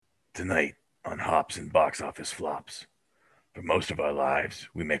Tonight on Hops and Box Office Flops. For most of our lives,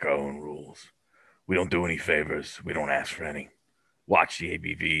 we make our own rules. We don't do any favors, we don't ask for any. Watch the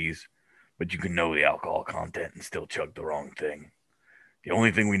ABVs, but you can know the alcohol content and still chug the wrong thing. The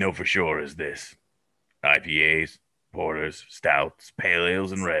only thing we know for sure is this: IPAs, porters, stouts, pale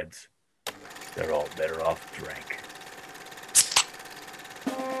ales, and reds. They're all better off drank.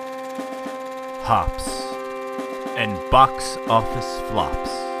 Hops and Box Office Flops.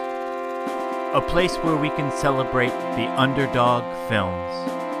 A place where we can celebrate the underdog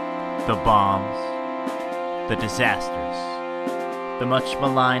films, the bombs, the disasters, the much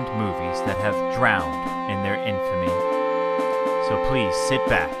maligned movies that have drowned in their infamy. So please sit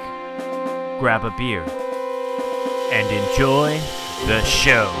back, grab a beer, and enjoy the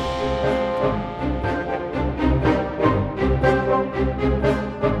show.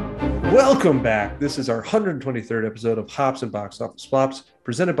 Welcome back. This is our 123rd episode of Hops and Box Office Flops,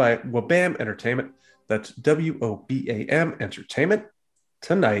 presented by Wabam Entertainment. That's WOBAM Entertainment.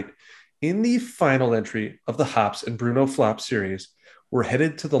 Tonight, in the final entry of the Hops and Bruno Flop series, we're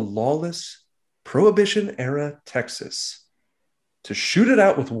headed to the lawless Prohibition-era Texas to shoot it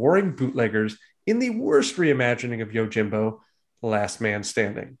out with warring bootleggers in the worst reimagining of Yojimbo, Last Man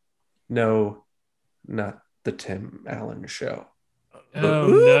Standing. No, not the Tim Allen Show. Oh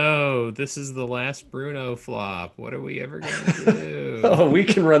no, this is the last Bruno flop. What are we ever going to do? Oh, we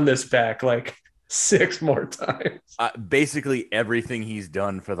can run this back like 6 more times. Basically, everything he's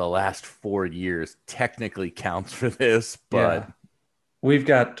done for the last 4 years technically counts for this, but we've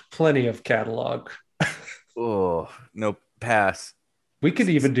got plenty of catalog. Oh, no, pass. We could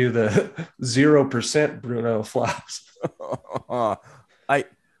even do the 0% Bruno flops. I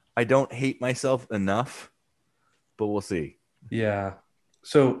don't hate myself enough, but we'll see. Yeah.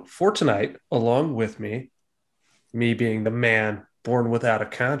 So for tonight, along with me being the man born without a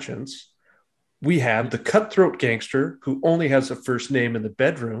conscience, we have the cutthroat gangster who only has a first name in the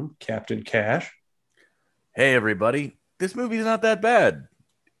bedroom, Captain Cash. Hey, everybody. This movie's not that bad.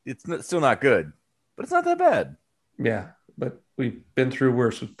 It's still not good, but it's not that bad. Yeah, but we've been through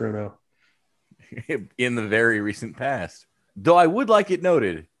worse with Bruno. In the very recent past. Though I would like it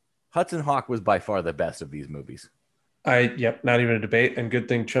noted, Hudson Hawk was by far the best of these movies. Not even a debate. And good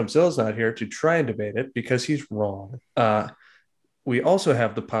thing Chumpzill's not here to try and debate it because he's wrong. We also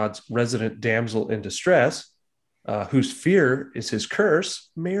have the pod's resident damsel in distress, whose fear is his curse,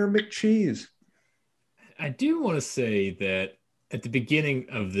 Mayor McCheese. I do want to say that at the beginning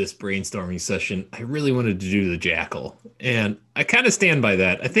of this brainstorming session, I really wanted to do The Jackal. And I kind of stand by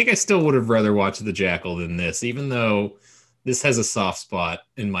that. I think I still would have rather watched The Jackal than this, even though this has a soft spot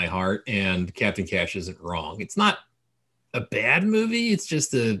in my heart and Captain Cash isn't wrong. It's not a bad movie. It's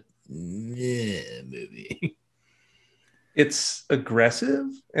just a movie. It's aggressive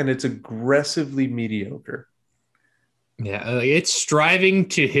and it's aggressively mediocre. Yeah, it's striving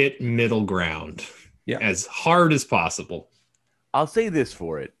to hit middle ground as hard as possible. I'll say this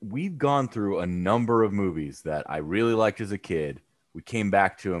for it. We've gone through a number of movies that I really liked as a kid. We came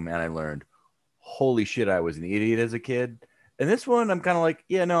back to them and I learned, holy shit, I was an idiot as a kid. And this one, I'm kind of like,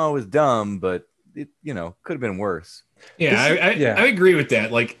 yeah, no, I was dumb, but it, could have been worse. Yeah, I agree with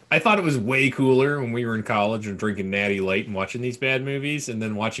that. Like, I thought it was way cooler when we were in college and drinking Natty Light and watching these bad movies. And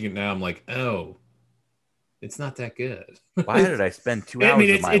then watching it now, I'm like, oh, it's not that good. Why did I spend 2 hours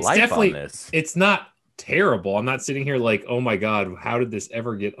of my life on this? It's not terrible. I'm not sitting here like, oh my God, how did this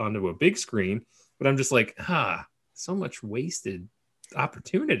ever get onto a big screen? But I'm just like, so much wasted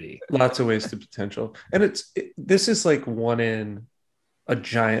opportunity. Lots of wasted potential. And this is like one in a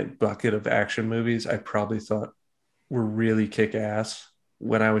giant bucket of action movies I probably thought were really kick ass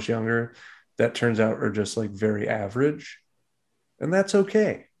when I was younger. That turns out are just like very average. And that's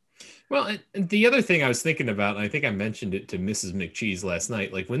okay. Well, and the other thing I was thinking about, and I think I mentioned it to Mrs. McCheese last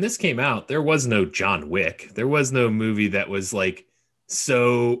night, like when this came out, there was no John Wick. There was no movie that was like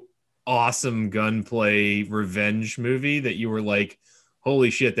so awesome gunplay revenge movie that you were like, holy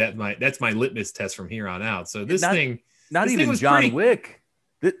shit, that's my litmus test from here on out. So this thing was John Wick.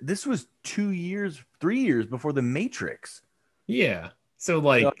 This was 2 years, 3 years before The Matrix. Yeah. So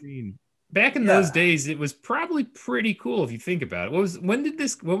like, back in those days, it was probably pretty cool if you think about it.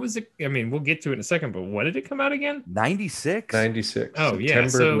 What was it? I mean, we'll get to it in a second, but when did it come out again? 96? 96. Oh, September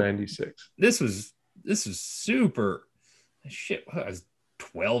so 96. This was super shit. I was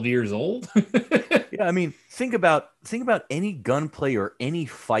 12 years old. Yeah, I mean, think about any gunplay or any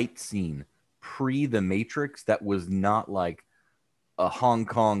fight scene pre The Matrix that was not like a Hong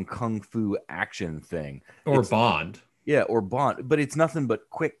Kong kung fu action thing. Or Bond. Yeah, or Bond. But it's nothing but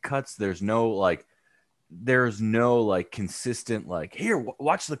quick cuts. There's no like there's no like consistent like here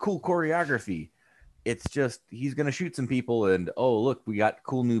watch the cool choreography. It's just he's gonna shoot some people and oh look, we got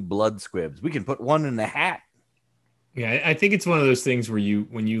cool new blood squibs. We can put one in a hat. Yeah, I think it's one of those things where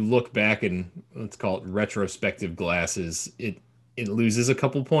when you look back and let's call it retrospective glasses, it loses a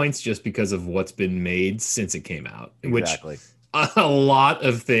couple points just because of what's been made since it came out. Exactly. Which a lot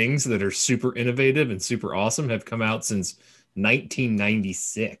of things that are super innovative and super awesome have come out since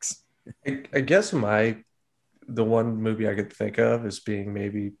 1996. I guess the one movie I could think of as being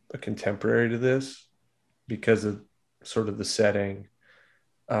maybe a contemporary to this because of sort of the setting,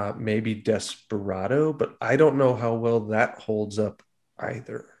 maybe Desperado, but I don't know how well that holds up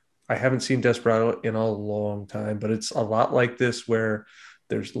either. I haven't seen Desperado in a long time, but it's a lot like this where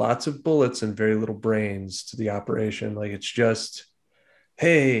there's lots of bullets and very little brains to the operation. Like it's just,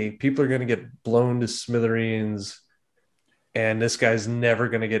 hey, people are going to get blown to smithereens and this guy's never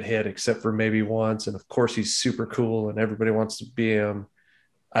going to get hit except for maybe once. And of course he's super cool and everybody wants to be him.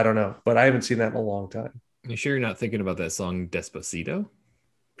 I don't know, but I haven't seen that in a long time. You sure you're not thinking about that song Despacito?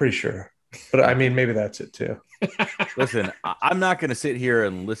 Pretty sure. But I mean, maybe that's it too. Listen, I'm not going to sit here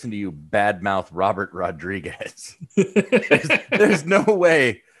and listen to you badmouth Robert Rodriguez. There's no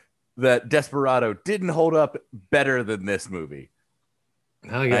way that Desperado didn't hold up better than this movie.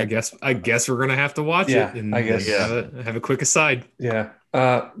 Oh, yeah, I guess we're gonna have to watch it. And I guess have a quick aside. Yeah.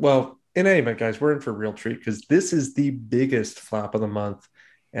 Well, in any event, guys, we're in for a real treat because this is the biggest flop of the month,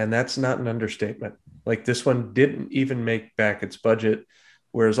 and that's not an understatement. Like this one didn't even make back its budget,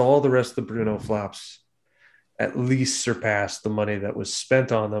 whereas all the rest of the Bruno flops at least surpassed the money that was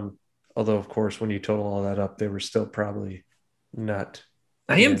spent on them. Although, of course, when you total all that up, they were still probably not.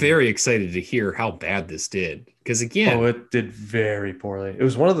 I am very excited to hear how bad this did. Because again, it did very poorly. It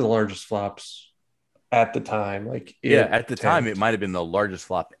was one of the largest flops at the time. Like at the time, it might have been the largest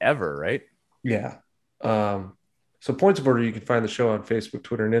flop ever, right? Yeah. So Points of Order, you can find the show on Facebook,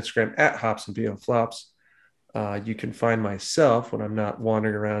 Twitter, and Instagram at Hops and BO Flops. You can find myself when I'm not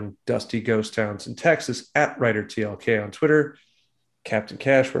wandering around dusty ghost towns in Texas at WriterTLK on Twitter. Captain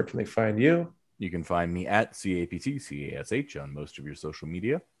Cash, where can they find you? You can find me at CAPTCASH on most of your social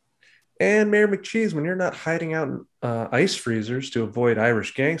media. And Mayor McCheese, when you're not hiding out in ice freezers to avoid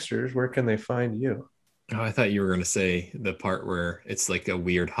Irish gangsters, where can they find you? Oh, I thought you were going to say the part where it's like a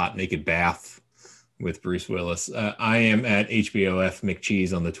weird hot naked bath with Bruce Willis. I am at HBOF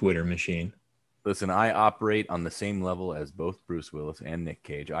McCheese on the Twitter machine. Listen, I operate on the same level as both Bruce Willis and Nick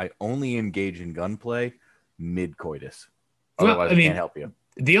Cage. I only engage in gunplay mid-coitus. Otherwise, I can't help you.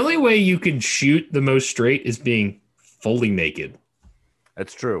 The only way you can shoot the most straight is being fully naked.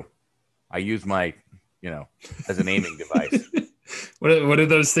 That's true. I use my, as an aiming device. What are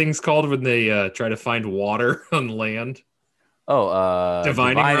those things called when they try to find water on land? Oh,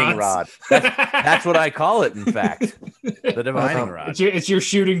 divining rod. That's what I call it, in fact. The divining rod. It's your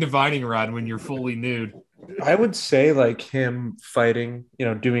shooting divining rod when you're fully nude. I would say like him fighting,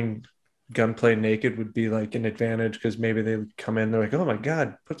 doing gunplay naked would be like an advantage because maybe they would come in, they're like, oh my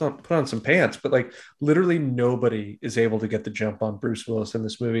God, put on some pants. But like literally nobody is able to get the jump on Bruce Willis in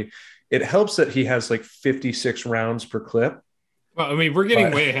this movie. It helps that he has like 56 rounds per clip. Well, I mean, we're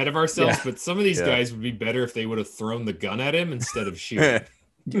getting way ahead of ourselves, but some of these guys would be better if they would have thrown the gun at him instead of shooting.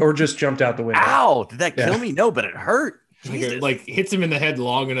 Or just jumped out the window. Ow! Did that kill me? No, but it hurt. Like hits him in the head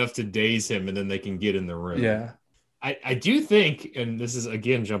long enough to daze him, and then they can get in the room. Yeah. I do think, and this is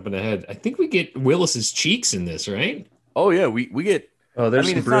again jumping ahead, I think we get Willis's cheeks in this, right? Oh yeah, we get. Oh, there's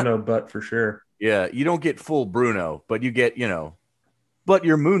some Bruno butt for sure. Yeah, you don't get full Bruno, but you get but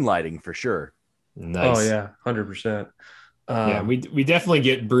you're moonlighting for sure. Nice. Oh yeah, 100%. Yeah, we definitely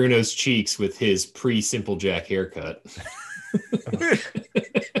get Bruno's cheeks with his pre-Simple Jack haircut.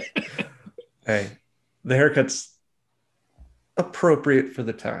 Hey, the haircut's appropriate for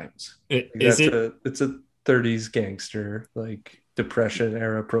the times. It's a 30s gangster, like Depression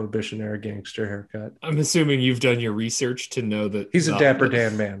era, Prohibition era gangster haircut. I'm assuming you've done your research to know that he's a Dapper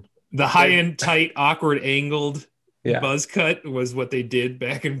Dan man. The high-end, tight, awkward, angled buzz cut was what they did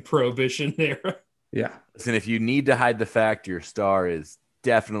back in Prohibition era. Yeah. Listen, if you need to hide the fact your star is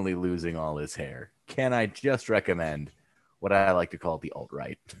definitely losing all his hair, can I just recommend what I like to call the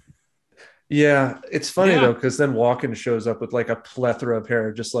alt-right? Yeah, it's funny though, because then Walken shows up with like a plethora of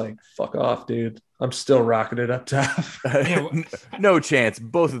hair, just like, fuck off, dude. I'm still rocking it up top. No chance.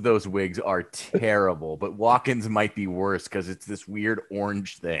 Both of those wigs are terrible, but Walken's might be worse because it's this weird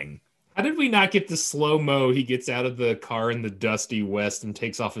orange thing. How did we not get the slow-mo? He gets out of the car in the dusty west and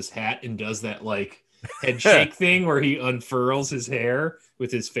takes off his hat and does that like head shake thing where he unfurls his hair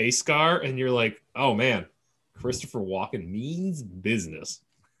with his face scar. And you're like, oh man, Christopher Walken means business.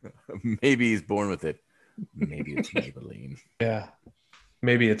 Maybe he's born with it. Maybe it's Maybelline. Yeah.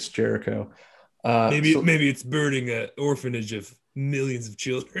 Maybe it's Jericho. Maybe it's burning an orphanage of millions of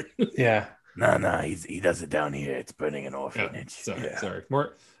children. Yeah. No, he does it down here. It's burning an Oh, orphanage. sorry.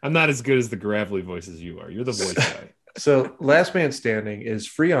 I'm not as good as the gravelly voices you are. You're the voice guy. So Last Man Standing is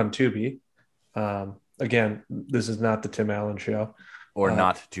free on Tubi. Again, this is not the Tim Allen show. Or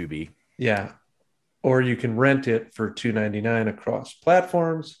not to be. Yeah. Or you can rent it for $2.99 across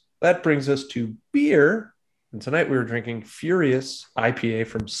platforms. That brings us to beer. And tonight we were drinking Furious IPA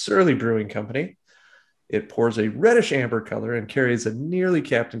from Surly Brewing Company. It pours a reddish amber color and carries a nearly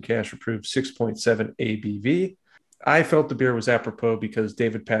Captain Cash approved 6.7 ABV. I felt the beer was apropos because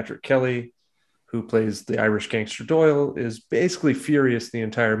David Patrick Kelly, who plays the Irish gangster Doyle, is basically furious the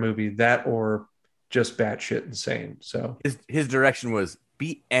entire movie, that or just batshit insane. So His direction was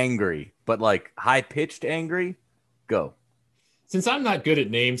be angry, but like high-pitched angry. Go. Since I'm not good at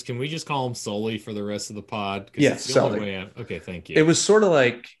names, can we just call him Sully for the rest of the pod? Yeah, it's the only Sully. way okay, thank you. it was sort of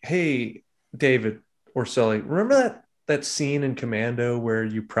like, hey, David or Sully, remember that scene in Commando where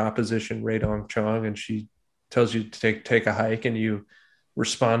you proposition Rae Dong Chong and she tells you to take a hike and you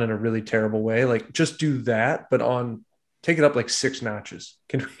respond in a really terrible way? Like, just do that, but take it up like 6 notches.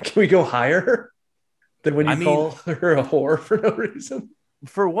 Can we go higher than when you call her a whore for no reason?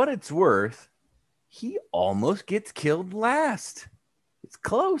 For what it's worth, he almost gets killed last. It's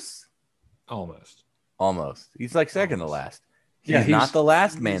close. Almost. He's like second to last. Yeah, He's not the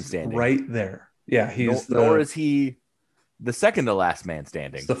last man he's standing. right there. Yeah, Nor is he the second to last man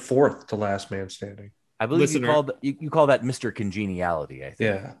standing. he's the 4th to last man standing. I believe Listener. you call that Mr. Congeniality, I think.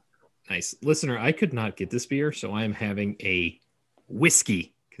 Yeah. Nice. Listener, I could not get this beer, so I am having a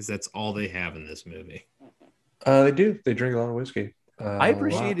whiskey because that's all they have in this movie. They do. They drink a lot of whiskey. I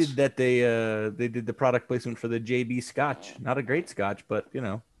appreciated lots. that they did the product placement for the JB Scotch. Not a great Scotch, but you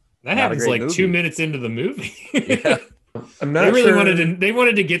know. That Not a happens great like movie. 2 minutes into the movie. Yeah. I'm not They really sure,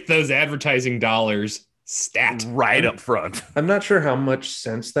 wanted to get those advertising dollars stat. Right up front. I'm not sure how much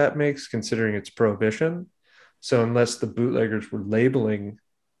sense that makes considering it's prohibition. So unless the bootleggers were labeling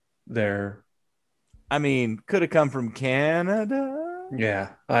their, I mean, could have come from Canada. yeah,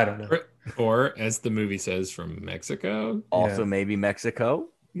 I don't know. Or as the movie says, from Mexico. Also, Yeah. maybe Mexico.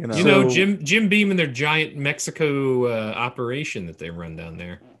 You know, You know, So- Jim Beam and their giant Mexico operation that they run down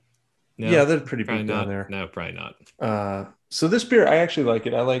there. No, Yeah, they're pretty probably big not. down there. No, probably not. So this beer, I actually like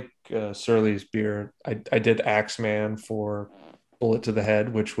it. I like Surly's beer. I did Axeman for Bullet to the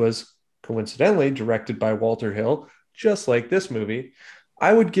Head, which was coincidentally directed by Walter Hill, just like this movie.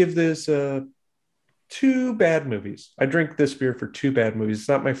 I would give this 2 bad movies. I drink this beer for 2 bad movies. It's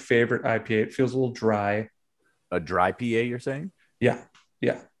not my favorite IPA. It feels a little dry. a dry PA, you're saying? Yeah.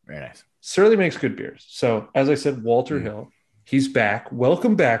 Very nice. Surly makes good beers. So as I said, Walter Hill, he's back.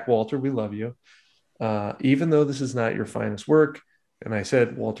 Welcome back, Walter. We love you. Even though this is not your finest work. And I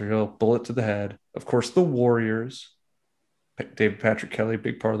said, Walter Hill, Bullet to the Head. Of course, The Warriors. David Patrick Kelly,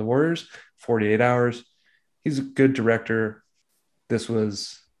 big part of The Warriors. 48 Hours. He's a good director. This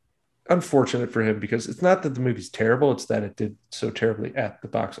was unfortunate for him because it's not that the movie's terrible. It's that it did so terribly at the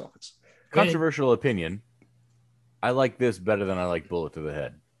box office. Controversial opinion. I like this better than I like Bullet to the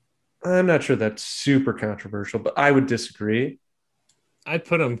Head. I'm not sure that's super controversial, but I would disagree. I'd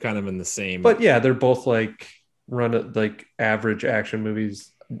put them kind of in the same. But yeah, they're both like like average action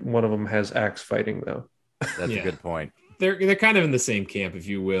movies. One of them has axe fighting though. That's Yeah. a good point. they're kind of in the same camp, if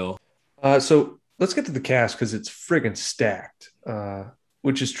you will. So let's get to the cast because it's friggin' stacked,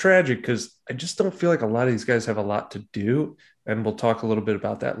 which is tragic because I just don't feel like a lot of these guys have a lot to do. And we'll talk a little bit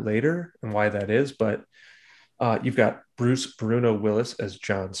about that later and why that is. But you've got Bruce Bruno Willis as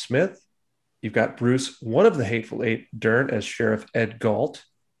John Smith. You've got Bruce, one of the Hateful Eight, Dern as Sheriff Ed Galt.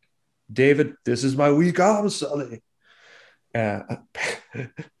 David, this is my week off, Sully.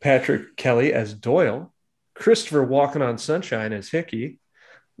 Patrick Kelly as Doyle. Christopher Walking on Sunshine as Hickey.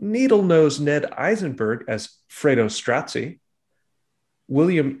 Needle-nosed Ned Eisenberg as Fredo Strozzi.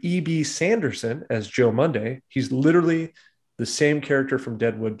 William E.B. Sanderson as Joe Monday. He's literally the same character from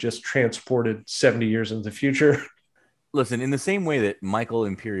Deadwood, just transported 70 years into the future. Listen, in the same way that Michael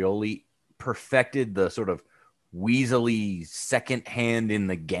Imperioli perfected the sort of weaselly second hand in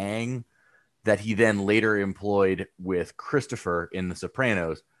the gang that he then later employed with Christopher in The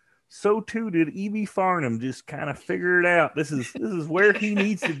Sopranos, so too did E.B. Farnham just kind of figure it out. This is where he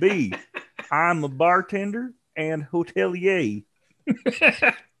needs to be. I'm a bartender and hotelier.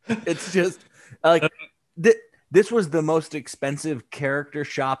 It's just like this was the most expensive character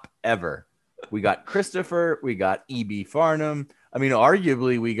shop ever. We got Christopher, we got E.B. Farnham. I mean,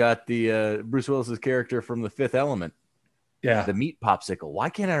 arguably, we got the Bruce Willis's character from The Fifth Element, Yeah. the meat popsicle. Why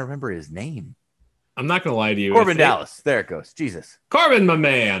can't I remember his name? I'm not gonna lie to you. Corbin Dallas. There it goes. Jesus. Corbin, my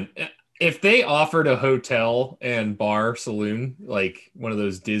man. If they offered a hotel and bar saloon, like one of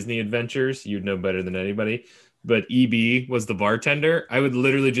those Disney adventures, you'd know better than anybody. But EB was the bartender. I would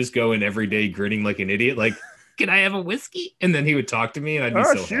literally just go in every day grinning like an idiot, like, can I have a whiskey? And then he would talk to me and I'd be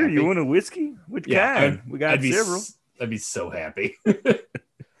so sure. happy. You want a whiskey? Which kind? We got several. I'd be so happy. Would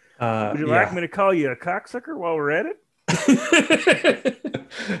you like me to call you a cocksucker while we're at it?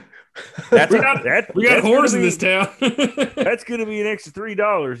 We got whores in this town. That's going to be an extra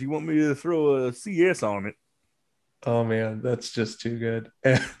 $3. You want me to throw a CS on it? Oh man, that's just too good.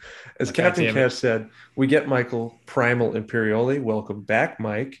 As Captain Cash said, we get Michael Primal Imperioli. Welcome back,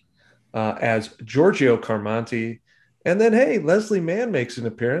 Mike. As Giorgio Carmonti. And then, hey, Leslie Mann makes an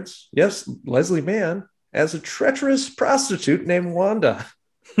appearance. Yes, Leslie Mann as a treacherous prostitute named Wanda.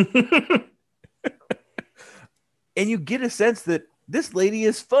 And you get a sense that this lady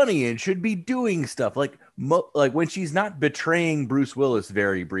is funny and should be doing stuff like when she's not betraying Bruce Willis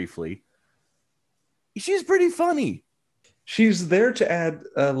very briefly. She's pretty funny. She's there to add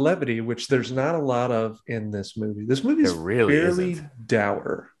levity, which there's not a lot of in this movie. This movie is fairly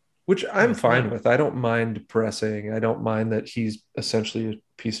dour, which I'm fine with. I don't mind depressing. I don't mind that he's essentially a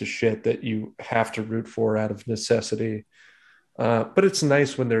piece of shit that you have to root for out of necessity. But it's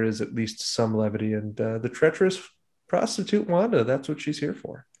nice when there is at least some levity. And the treacherous prostitute Wanda, that's what she's here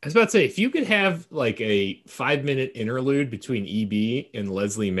for. I was about to say, if you could have like a 5-minute interlude between EB and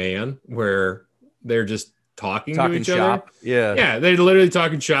Leslie Mann where they're just talking to each shop. other. Yeah, they're literally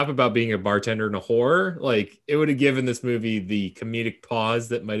talking shop about being a bartender and a whore. Like, it would have given this movie the comedic pause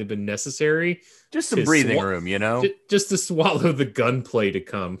that might have been necessary. Just some breathing room, you know? Just to swallow the gunplay to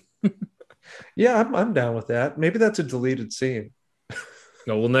come. Yeah, I'm down with that. Maybe that's a deleted scene.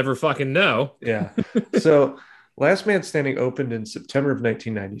 No, we'll never fucking know. Yeah. So Last Man Standing opened in September of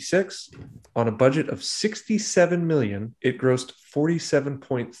 1996 on a budget of $67 million. It grossed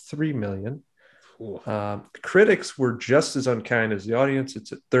 $47.3 million. Critics were just as unkind as the audience.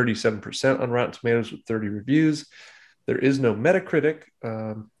 It's at 37% on Rotten Tomatoes with 30 reviews. There is no Metacritic.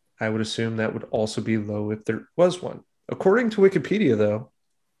 I would assume that would also be low if there was one. According to Wikipedia, though,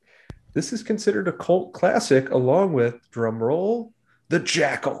 this is considered a cult classic along with, drumroll, The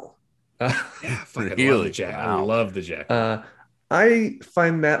Jackal. Yeah, fucking love The Jackal. Wow. I love The Jackal. I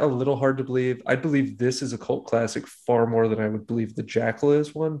find that a little hard to believe. I believe this is a cult classic far more than I would believe The Jackal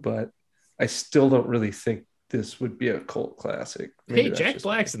is one, but I still don't really think this would be a cult classic. Maybe Jack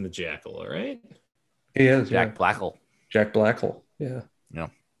Black's in The Jackal, all right? He is, Jack Blackle. Jack Blackle, yeah. No,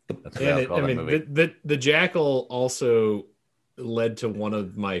 that's what I call that movie. The Jackal also led to one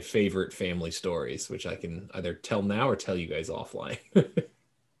of my favorite family stories, which I can either tell now or tell you guys offline.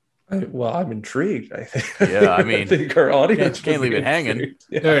 I'm intrigued. I think. Yeah, I mean, I think our audience can't leave it hanging.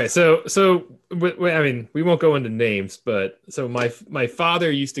 Yeah. All right, so I mean, we won't go into names, but so my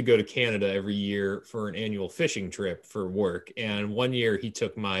father used to go to Canada every year for an annual fishing trip for work, and one year he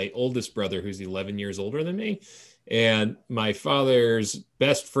took my oldest brother, who's 11 years older than me, and my father's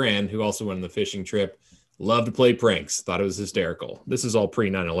best friend, who also went on the fishing trip, loved to play pranks. Thought it was hysterical. This is all pre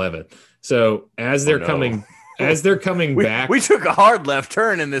 9/11. So as they're coming back, we took a hard left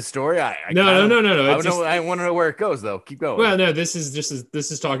turn in this story. No. I want to know where it goes, though. Keep going. Well, no, this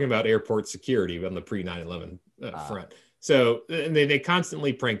is talking about airport security on the pre 9/11 front. So and they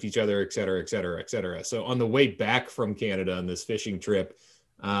constantly pranked each other, et cetera, et cetera, et cetera. So on the way back from Canada on this fishing trip,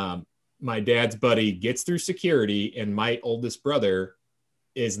 my dad's buddy gets through security, and my oldest brother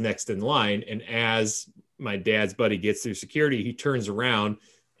is next in line. And as my dad's buddy gets through security, he turns around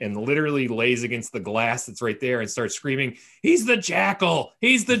and literally lays against the glass that's right there and starts screaming, "He's the Jackal!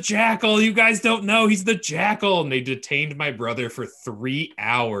 He's the Jackal! You guys don't know, he's the Jackal!" And they detained my brother for 3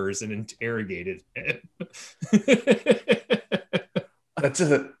 hours and interrogated him. That's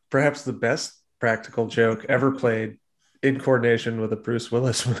perhaps the best practical joke ever played in coordination with a Bruce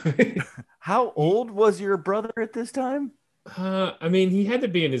Willis movie. How old was your brother at this time? I mean, he had to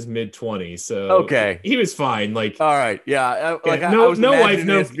be in his mid-20s, so okay, he was fine. Like, all right, yeah. No wife,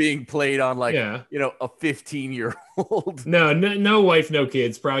 no being played on a 15-year-old. No wife, no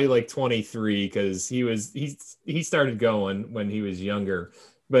kids. Probably like 23 because he started going when he was younger.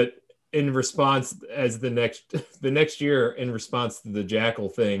 But in response, as the next year, in response to the Jackal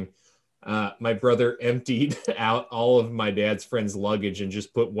thing, my brother emptied out all of my dad's friends' luggage and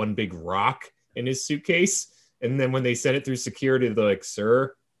just put one big rock in his suitcase. And then when they sent it through security, they're like,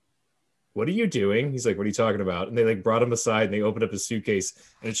 "Sir, what are you doing?" He's like, "What are you talking about?" And they brought him aside and they opened up his suitcase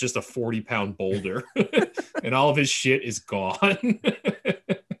and it's just a 40-pound boulder and all of his shit is gone.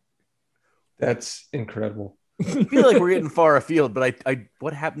 That's incredible. I feel like we're getting far afield, but I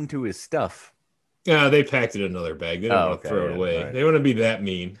what happened to his stuff? Yeah, they packed it in another bag. They didn't want to throw it away. Right. They want to be that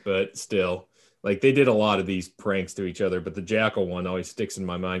mean, but still. Like they did a lot of these pranks to each other, but the Jackal one always sticks in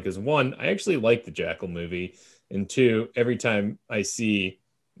my mind because one, I actually like the Jackal movie, and two, every time I see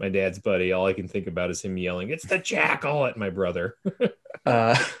my dad's buddy, all I can think about is him yelling, "It's the Jackal!" at my brother.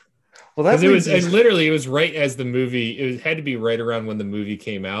 Well, that Because it was, leads and literally, it was right as the movie. It had to be right around when the movie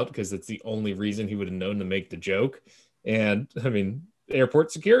came out because it's the only reason he would have known to make the joke. And I mean,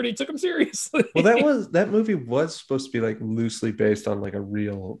 airport security took him seriously. well, that movie was supposed to be like loosely based on like a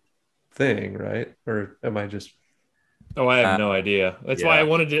real thing, right? Or am I just Oh, I have no idea. That's why I yeah.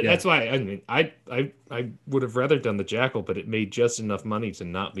 wanted to. Yeah. That's why I mean, I would have rather done the Jackal, but it made just enough money to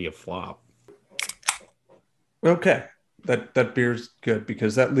not be a flop. okay? That beer's good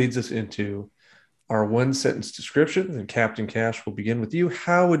because that leads us into our one sentence description. And Captain Cash, will begin with you.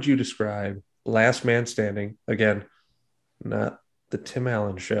 How would you describe Last Man Standing? Again, not the Tim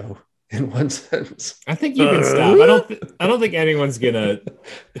Allen Show, in one sentence. I think you can stop. I don't think anyone's gonna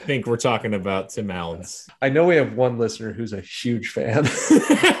think we're talking about Tim Allen's. I know we have one listener who's a huge fan.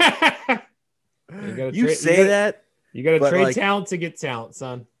 You say that You got to but, trade like, talent to get talent,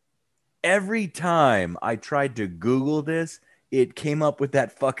 son. every time I tried to Google this, it came up with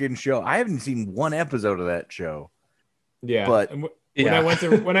that fucking show. I haven't seen one episode of that show. Yeah, But- and when Yeah. I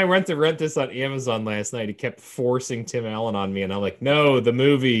went to rent this on Amazon last night, he kept forcing Tim Allen on me, and I'm like, no, the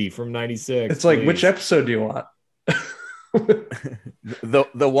movie from '96. It's like, please. which episode do you want?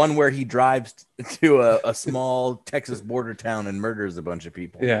 The one where he drives to a small Texas border town and murders a bunch of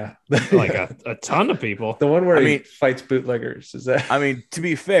people. Yeah. like a ton of people. the one where I he mean- fights bootleggers. Is that? I mean, to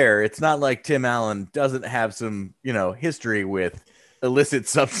be fair, it's not like Tim Allen doesn't have some, history with illicit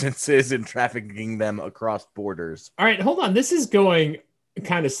substances and trafficking them across borders. All right, hold on. This is going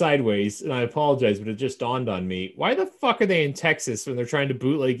kind of sideways, and I apologize, but it just dawned on me. Why the fuck are they in Texas when they're trying to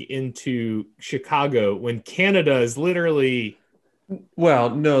bootleg into Chicago when Canada is literally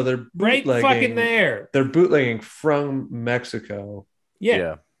Well, no, they're right bootlegging. fucking there? They're bootlegging from Mexico.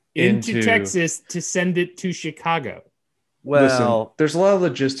 Yeah, into Into- Texas to send it to Chicago. Well, Listen, there's a lot of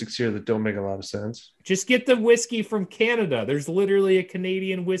logistics here that don't make a lot of sense. Just get the whiskey from Canada. There's literally a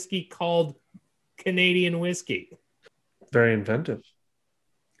Canadian whiskey called Canadian whiskey. Very inventive.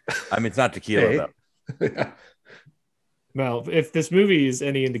 I mean, it's not tequila, Hey. though. Well, if this movie is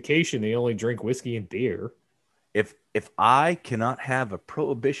any indication, they only drink whiskey and beer. If I cannot have a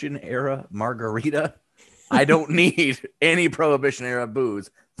Prohibition era margarita, I don't need any Prohibition era booze.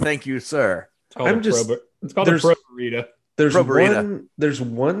 Thank you, sir. It's called I'm a just- it's called a there's- Proberita. There's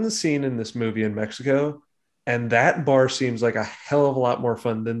one scene in this movie in Mexico, and that bar seems like a hell of a lot more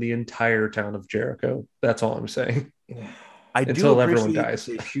fun than the entire town of Jericho. That's all I'm saying. I Until do everyone appreciate dies.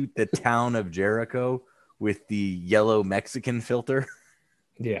 that they shoot the town of Jericho with the yellow Mexican filter.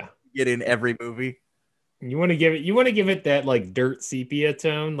 Yeah. Get in every movie. You want to give it that like dirt sepia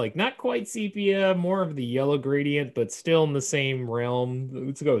tone, like not quite sepia, more of the yellow gradient, but still in the same realm.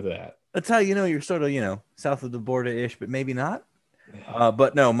 Let's go with that. That's how you know you're sort of, south of the border ish, but maybe not.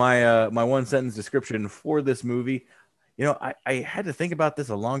 But no, my one sentence description for this movie, I had to think about this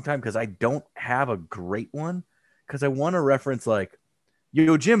a long time because I don't have a great one because I want to reference like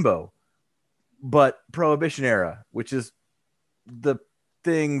Yojimbo, but Prohibition era, which is the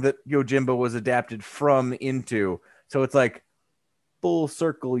thing that Yojimbo was adapted from into. So it's like full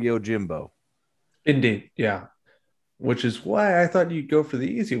circle Yojimbo. Indeed, yeah. Which is why I thought you'd go for the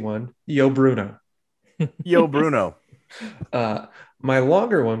easy one, Yo Bruno. Yo Bruno. My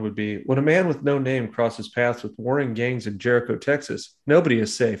longer one would be when a man with no name crosses paths with warring gangs in Jericho, Texas, nobody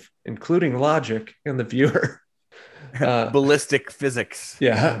is safe, including logic and the viewer. Ballistic physics.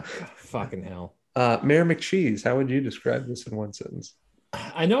 Yeah. Fucking hell. Mayor McCheese, how would you describe this in one sentence?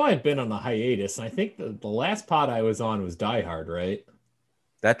 I know I've been on a hiatus, and I think the last pod I was on was Die Hard, right?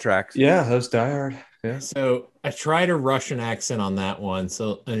 That tracks. Yeah, that was Die Hard. Yeah. So I tried a Russian accent on that one.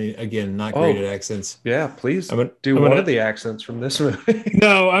 So I mean, again, not great at accents. Yeah, please I'm gonna- do I'm one gonna- of the accents from this movie.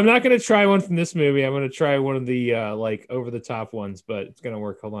 No, I'm not going to try one from this movie. I'm going to try one of the like over the top ones, but it's going to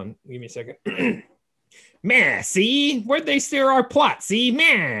work. Hold on. Give me a second. Man, see? Where'd they steer our plot? See?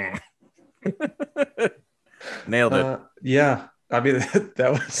 Man. Nailed it. Yeah, I mean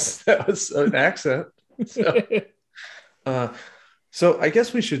that was an accent. So I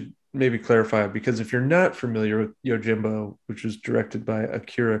guess we should maybe clarify because if you're not familiar with Yojimbo, which was directed by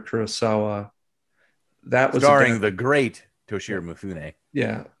Akira Kurosawa, that was Starring the great Toshiro Mifune.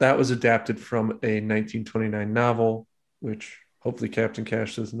 that was adapted from a 1929 novel, which hopefully Captain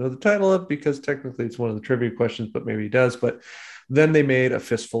Cash doesn't know the title of, because technically it's one of the trivia questions, but maybe he does. But then they made A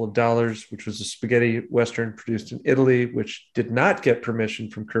Fistful of Dollars, which was a spaghetti western produced in Italy, which did not get permission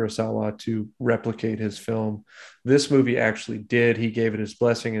from Kurosawa to replicate his film. This movie actually did. He gave it his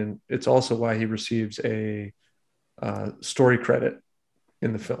blessing, and it's also why he receives a story credit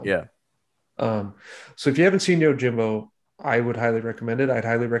in the film. Yeah. So if you haven't seen Yojimbo, I would highly recommend it. I'd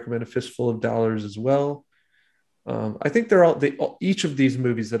highly recommend A Fistful of Dollars as well. I think each of these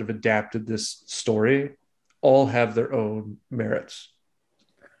movies that have adapted this story all have their own merits.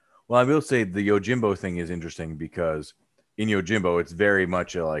 Well, I will say the Yojimbo thing is interesting because in Yojimbo, it's very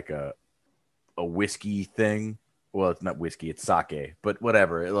much like a whiskey thing. Well, it's not whiskey, it's sake, but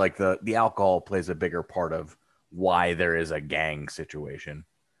whatever. Like the alcohol plays a bigger part of why there is a gang situation.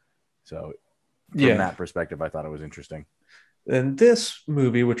 So from that perspective, I thought it was interesting. And this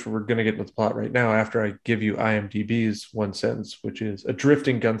movie, which we're going to get into the plot right now after I give you IMDb's one sentence, which is a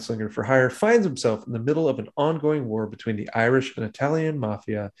drifting gunslinger for hire finds himself in the middle of an ongoing war between the Irish and Italian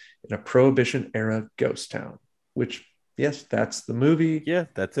mafia in a Prohibition-era ghost town, which, yes, that's the movie. Yeah,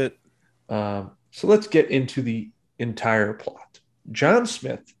 that's it. So let's get into the entire plot. John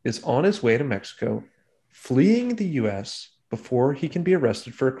Smith is on his way to Mexico, fleeing the U.S. before he can be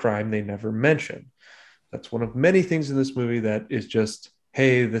arrested for a crime they never mention. That's one of many things in this movie that is just,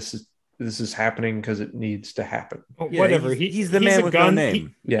 hey, this is happening because it needs to happen. Well, whatever. He's the man with no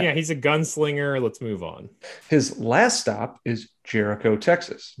name. He's a gunslinger. Let's move on. His last stop is Jericho,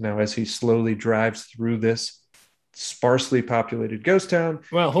 Texas. Now, as he slowly drives through this sparsely populated ghost town.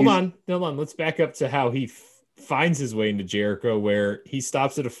 Well, hold on. Let's back up to how he finds his way into Jericho, where he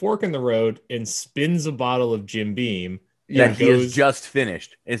stops at a fork in the road and spins a bottle of Jim Beam. That he has just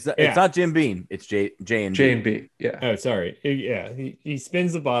finished. It's not Jim Beam. It's J and B. Yeah. Oh, sorry. Yeah. He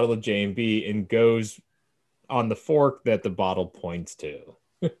spins the bottle of J and B and goes on the fork that the bottle points to.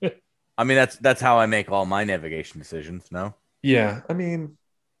 I mean, that's how I make all my navigation decisions. No. Yeah. I mean,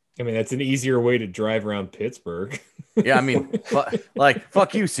 that's an easier way to drive around Pittsburgh. Yeah. I mean,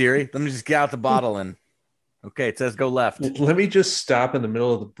 fuck you, Siri. Let me just get out the bottle and. Okay, it says go left. Let me just stop in the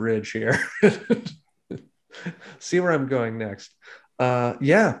middle of the bridge here. See where I'm going next.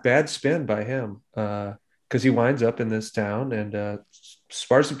 Bad spin by him because he winds up in this town and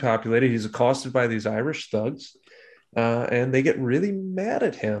sparsely populated. He's accosted by these Irish thugs and they get really mad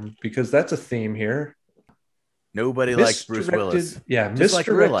at him because that's a theme here. Nobody likes Bruce Willis. Yeah, just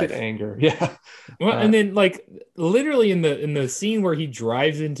misdirected anger. Yeah. Well, and then literally in the scene where he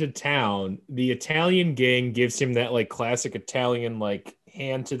drives into town, the Italian gang gives him that classic Italian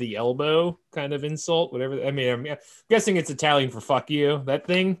hand to the elbow kind of insult, whatever. I mean, I'm guessing it's Italian for fuck you, that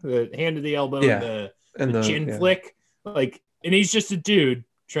thing, the hand to the elbow and the chin flick. And he's just a dude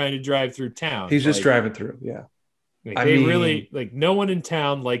trying to drive through town. He's just driving through. Yeah. Really no one in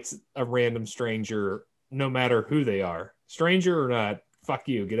town likes a random stranger, no matter who they are, stranger or not. Fuck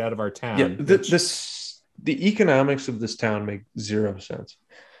you, get out of our town. Yeah. The economics of this town make zero sense,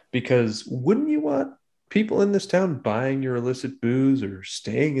 because wouldn't you want people in this town buying your illicit booze or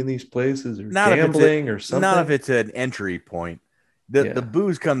staying in these places or gambling or something? Not if it's an entry point. The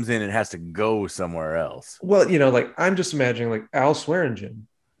booze comes in and has to go somewhere else. Well, I'm just imagining Al Swearingen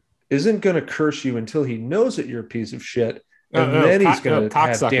isn't going to curse you until he knows that you're a piece of shit. And then he's going to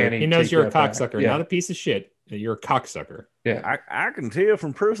have Danny. He knows you're a cocksucker, not a piece of shit. You're a cocksucker. Yeah, I can tell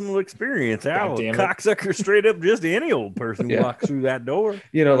from personal experience. Al, cocksucker straight up, just any old person who walks through that door.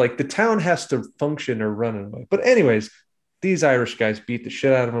 The town has to function or run in a way. But anyways, these Irish guys beat the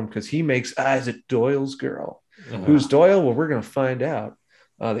shit out of him because he makes eyes at Doyle's girl. Who's Doyle? Well, we're going to find out.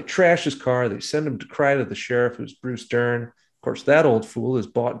 They trash his car. They send him to cry to the sheriff, who's Bruce Dern. Of course, that old fool is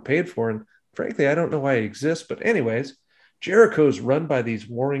bought and paid for. And frankly, I don't know why he exists. But anyways, Jericho's run by these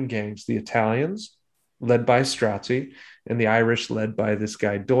warring gangs, the Italians, led by Strozzi, and the Irish, led by this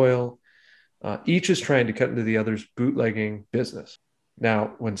guy Doyle. Each is trying to cut into the other's bootlegging business.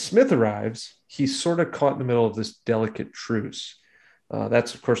 Now, when Smith arrives, he's sort of caught in the middle of this delicate truce.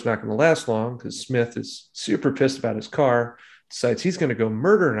 That's, of course, not going to last long because Smith is super pissed about his car, decides he's going to go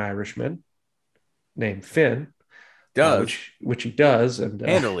murder an Irishman named Finn. Which he does. And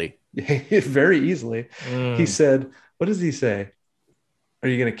handily. Very easily. He said, what does he say? Are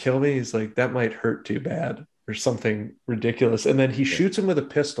you going to kill me? He's like, that might hurt too bad, or something ridiculous. And then he shoots him with a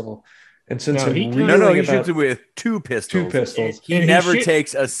pistol. And since he shoots him with two pistols. He never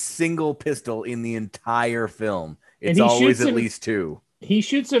takes a single pistol in the entire film. It's always at least two. He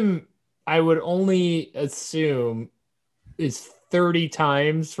shoots him, I would only assume, is 30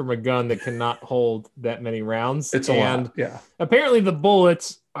 times from a gun that cannot hold that many rounds. It's a lot. Yeah. Apparently the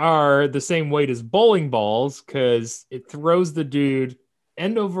bullets are the same weight as bowling balls because it throws the dude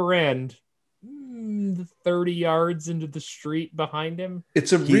end over end 30 yards into the street behind him.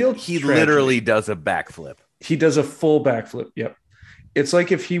 It's a real He tragedy. literally does a backflip. He does a full backflip. Yep. It's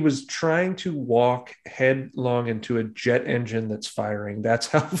like if he was trying to walk headlong into a jet engine that's firing. That's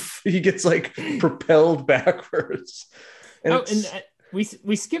how he gets like propelled backwards. And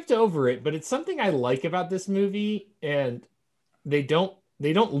we skipped over it, but it's something I like about this movie, and they don't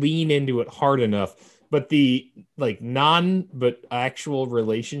lean into it hard enough. But the like but actual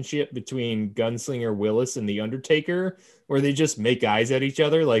relationship between Gunslinger Willis and the Undertaker, where they just make eyes at each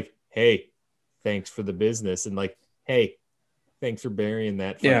other, like, "Hey, thanks for the business," and like, "Hey, thanks for burying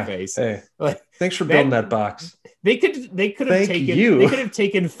that face." Hey, like, thanks for building that box. They could have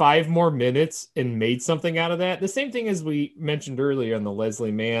taken 5 more minutes and made something out of that. The same thing as we mentioned earlier on the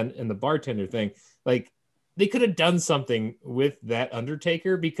Leslie Mann and the bartender thing. Like, they could have done something with that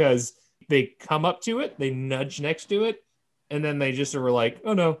Undertaker, because they come up to it, they nudge next to it, and then they just were like,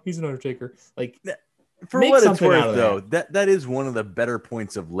 "Oh no, he's an Undertaker." Like, for what it's worth, though, that is one of the better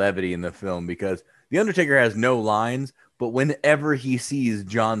points of levity in the film, because the Undertaker has no lines, but whenever he sees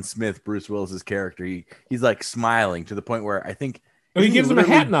John Smith, Bruce Willis's character, he's like smiling to the point where I think he gives him a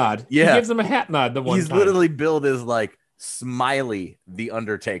hat nod. Yeah, he gives him a hat nod. He's literally billed as like Smiley the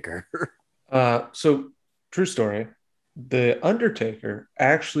Undertaker. So true story. The Undertaker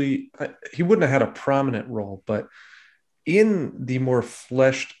actually, he wouldn't have had a prominent role, but in the more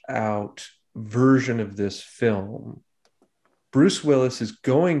fleshed out version of this film, Bruce Willis is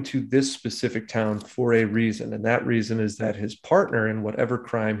going to this specific town for a reason. And that reason is that his partner in whatever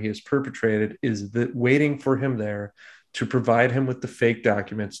crime he has perpetrated is waiting for him there to provide him with the fake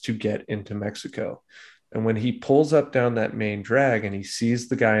documents to get into Mexico. And when he pulls up down that main drag and he sees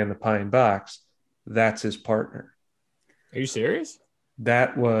the guy in the pine box, that's his partner. Are you serious?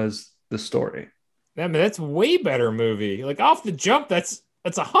 That was the story. I mean, that's way better movie. Like, off the jump, that's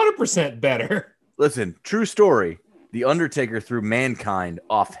 100% better. Listen, true story. The Undertaker threw Mankind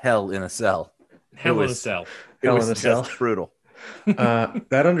off Hell in a Cell. Hell in a Cell. It was just brutal.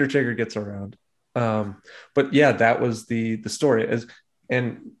 That Undertaker gets around. But yeah, that was the story.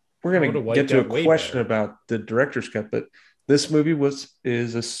 And we're going to get to a question about the director's cut, but this movie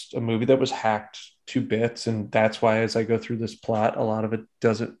is a movie that was hacked to bits, and that's why as I go through this plot, a lot of it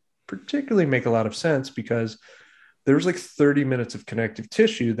doesn't particularly make a lot of sense, because there's like 30 minutes of connective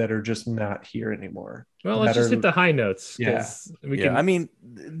tissue that are just not here anymore. Well, let's just hit the high notes. Yeah. I mean,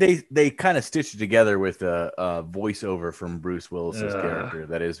 they kind of stitched it together with a voiceover from Bruce Willis's character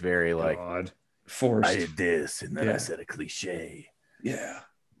that is very forced. I did this, and then I said a cliche. Yeah.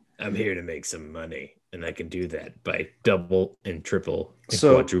 I'm here to make some money, and I can do that by double and triple and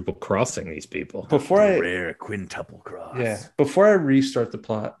So- quadruple crossing these people. Before I Rare quintuple cross. before I restart the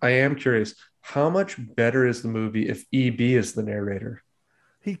plot, I am curious, how much better is the movie if EB is the narrator?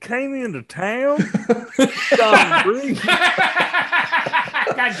 He came into town. God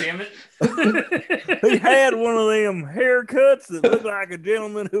damn it. He had one of them haircuts that looked like a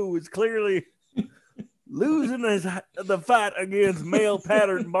gentleman who was clearly losing the fight against male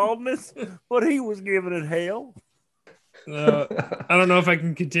pattern baldness, but he was giving it hell. I don't know if I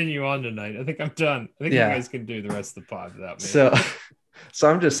can continue on tonight. I think I'm done. I think you guys can do the rest of the pod without me. So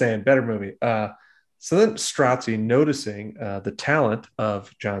I'm just saying, better movie. So then Strozzi, noticing the talent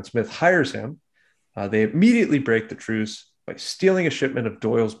of John Smith, hires him. They immediately break the truce by stealing a shipment of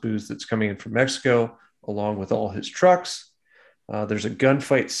Doyle's booze that's coming in from Mexico, along with all his trucks. There's a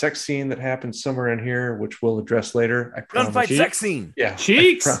gunfight sex scene that happens somewhere in here, which we'll address later. I promise. Gunfight sex scene. Yeah.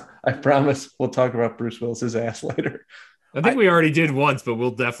 Cheeks. I promise we'll talk about Bruce Willis's ass later. I think we already did once, but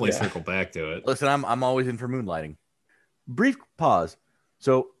we'll definitely circle back to it. Listen, I'm always in for moonlighting. Brief pause.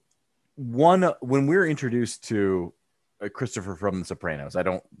 So when we're introduced to Christopher from The Sopranos, I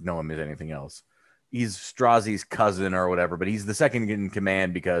don't know him as anything else. He's Strozzi's cousin or whatever, but he's the second in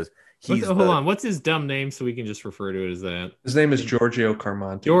command because he's hold on. What's his dumb name so we can just refer to it as that? His name is Giorgio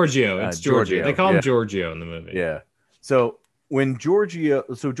Carmonti. Giorgio. It's Giorgio. They call him Giorgio in the movie. Yeah. So when Giorgio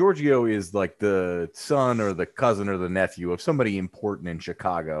is like the son or the cousin or the nephew of somebody important in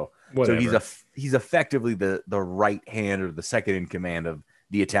Chicago. Whatever. So he's effectively the right hand or the second in command of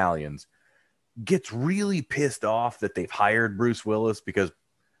the Italians. Gets really pissed off that they've hired Bruce Willis because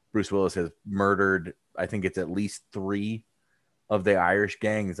Bruce Willis has murdered, I think it's at least 3 of the Irish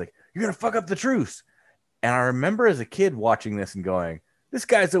gang. He's like, "You're going to fuck up the truce." And I remember as a kid watching this and going, this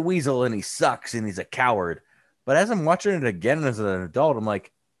guy's a weasel and he sucks and he's a coward. But as I'm watching it again as an adult, I'm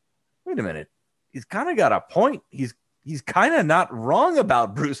like, wait a minute. He's kind of got a point. He's kind of not wrong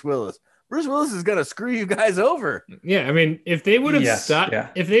about Bruce Willis. Bruce Willis is gonna screw you guys over. Yeah, I mean, if they would have Yes, stopped, yeah.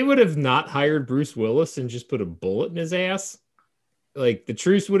 if they would have not hired Bruce Willis and just put a bullet in his ass, like the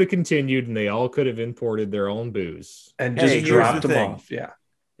truce would have continued, and they all could have imported their own booze. And Hey, just here's dropped the him thing. off. Yeah.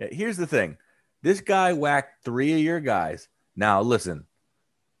 Yeah, here's the thing. This guy whacked 3 of your guys. Now listen,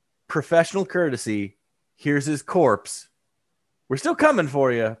 professional courtesy. Here's his corpse. We're still coming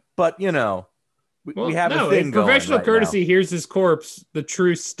for you, but we have a thing in going professional right courtesy. Here's his corpse. The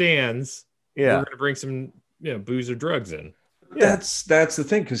truce stands. now. Yeah. We're gonna bring some, booze or drugs in. That's the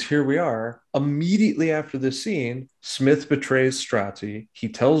thing, because here we are. Immediately after this scene, Smith betrays Strozzi. He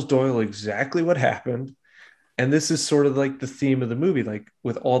tells Doyle exactly what happened. And this is sort of like the theme of the movie, like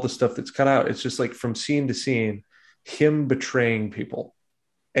with all the stuff that's cut out. It's just like from scene to scene, him betraying people.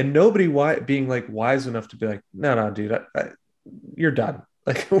 And nobody being like wise enough to be like, no, dude, you're done.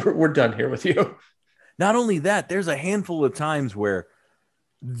 Like, we're done here with you. Not only that, there's a handful of times where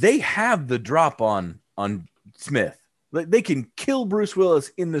they have the drop on Smith. Like, they can kill Bruce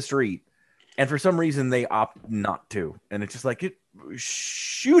Willis in the street, and for some reason they opt not to. And it's just like,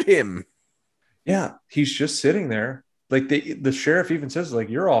 shoot him. Yeah, he's just sitting there. Like the sheriff even says, like,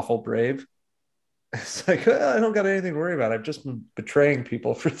 you're awful brave. It's like, I don't got anything to worry about. I've just been betraying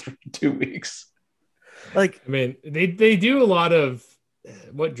people for 2 weeks. Like, I mean, they do a lot of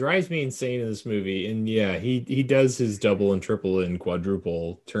what drives me insane in this movie. And yeah, he does his double and triple and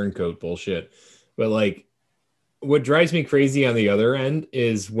quadruple turncoat bullshit. But like, what drives me crazy on the other end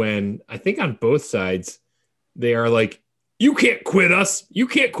is when I think on both sides, they are like, you can't quit us. You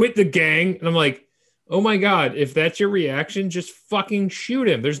can't quit the gang. And I'm like, oh my God, if that's your reaction, just fucking shoot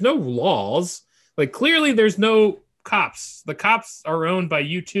him. There's no laws. Like, clearly there's no cops. The cops are owned by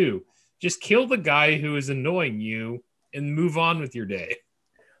you too. Just kill the guy who is annoying you and move on with your day.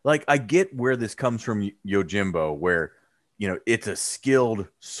 Like, I get where this comes from, Yojimbo, where, it's a skilled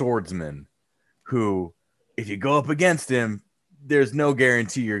swordsman who, if you go up against him, there's no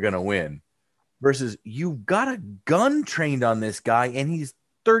guarantee you're going to win. Versus you've got a gun trained on this guy and he's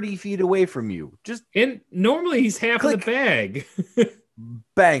 30 feet away from you. And normally he's half of the Click. bag.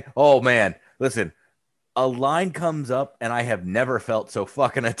 Bang. Oh, man. Listen, a line comes up and I have never felt so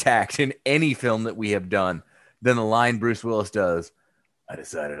fucking attacked in any film that we have done than the line Bruce Willis does. I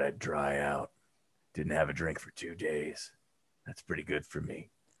decided I'd dry out. Didn't have a drink for 2 days. That's pretty good for me.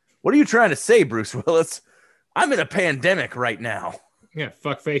 What are you trying to say, Bruce Willis? I'm in a pandemic right now. Yeah,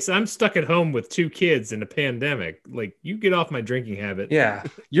 fuckface. I'm stuck at home with 2 kids in a pandemic. Like, you get off my drinking habit. Yeah.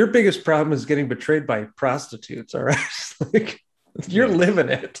 Your biggest problem is getting betrayed by prostitutes. All right. Like, you're living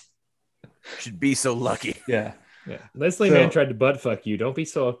it. Should be so lucky. Yeah. Yeah. Leslie So- Mann tried to butt fuck you. Don't be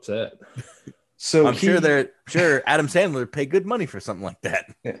so upset. So I'm sure Adam Sandler would pay good money for something like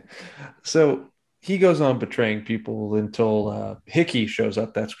that. So he goes on betraying people until Hickey shows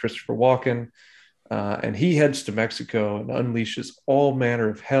up. That's Christopher Walken. And he heads to Mexico and unleashes all manner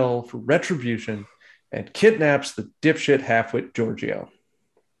of hell for retribution and kidnaps the dipshit halfwit Giorgio.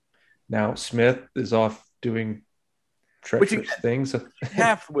 Now Smith is off doing treacherous things.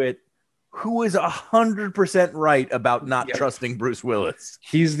 Halfwit, who is 100% right about not Yeah. trusting Bruce Willis.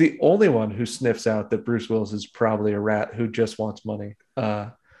 He's the only one who sniffs out that Bruce Willis is probably a rat who just wants money.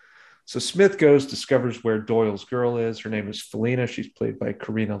 So Smith goes, discovers where Doyle's girl is. Her name is Felina. She's played by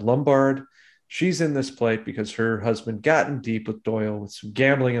Karina Lombard. She's in this plight because her husband got in deep with Doyle with some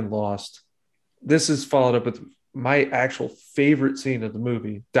gambling and lost. This is followed up with my actual favorite scene of the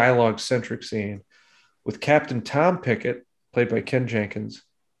movie, dialogue-centric scene, with Captain Tom Pickett, played by Ken Jenkins,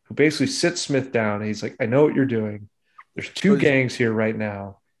 who basically sits Smith down. And he's like, I know what you're doing. There's 2 gangs here right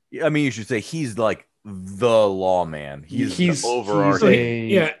now. I mean, you should say he's like the lawman. He's the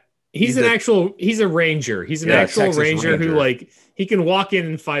overarching. He's a ranger. He's an actual Texas ranger who, Ranger. like, he can walk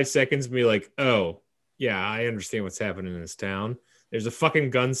in 5 seconds and be like, oh, yeah, I understand what's happening in this town. There's a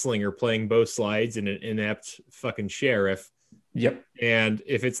fucking gunslinger playing both sides and an inept fucking sheriff. Yep. And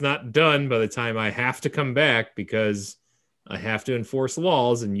if it's not done by the time I have to come back because I have to enforce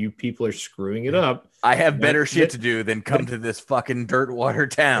laws and you people are screwing it up, I have better shit to do than come to this fucking dirt water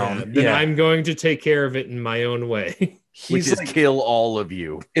town, then I'm going to take care of it in my own way. which is like, kill all of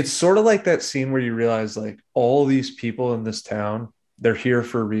you. it's sort of like that scene where you realize, like, all these people in this town, they're here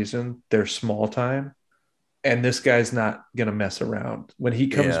for a reason. They're small time. And this guy's not going to mess around. When he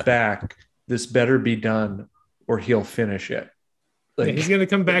comes back, this better be done or he'll finish it. Like, he's going to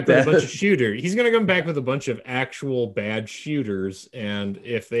come back with a bunch of shooters. He's going to come back with a bunch of actual bad shooters. And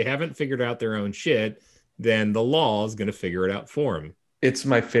if they haven't figured out their own shit, then the law is going to figure it out for him. It's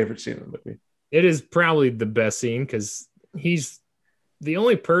my favorite scene in the movie. It is probably the best scene because he's the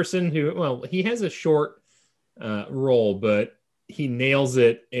only person who, well, he has a short role, but he nails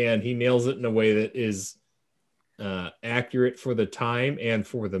it, and he nails it in a way that is accurate for the time and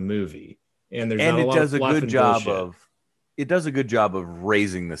for the movie. And there's And not a it lot does of a fluff good and job bullshit. of it does a good job of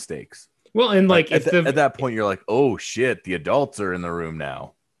raising the stakes. Well, and like at that point, you're like, oh shit, the adults are in the room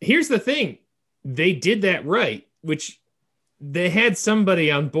now. here's the thing, they did that right, which they had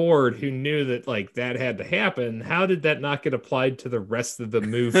somebody on board who knew that like that had to happen. How did that not get applied to the rest of the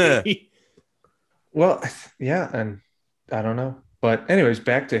movie? Well, yeah, and I don't know. But anyways,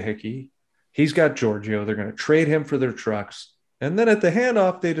 back to Hickey. He's got Giorgio. They're going to trade him for their trucks. And then at the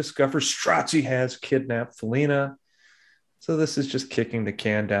handoff, they discover Strozzi has kidnapped Felina. So this is just kicking the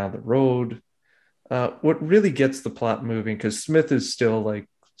can down the road. What really gets the plot moving, because Smith is still like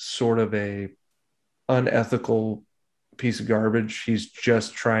sort of a unethical piece of garbage. He's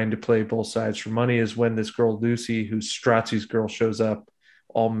just trying to play both sides for money, is when this girl, Lucy, who's Strozzi's girl, shows up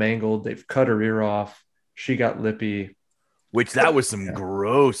all mangled. They've cut her ear off. She got lippy. Which that was some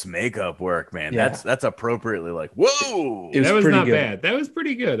gross makeup work, man. Yeah. That's appropriately like, whoa. It was that was pretty not good. bad. That was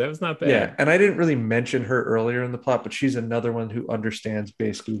pretty good. That was not bad. Yeah, and I didn't really mention her earlier in the plot, but she's another one who understands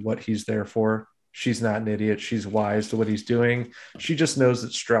basically what he's there for. She's not an idiot. She's wise to what he's doing. She just knows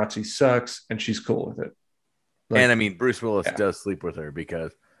that Strozzi sucks, and she's cool with it. Like, And I mean, Bruce Willis Yeah. does sleep with her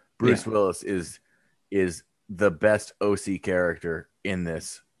because Bruce Willis is the best OC character in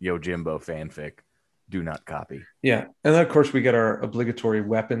this Yojimbo fanfic. Do not copy. yeah, and then of course we get our obligatory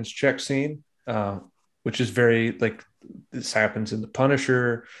weapons check scene, which is very like this happens in The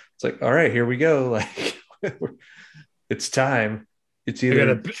Punisher. It's like, all right, here we go. Like, it's time. It's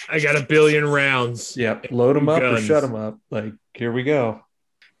either I got a billion rounds. yeah, load them up or Guns. shut them up. Like, here we go.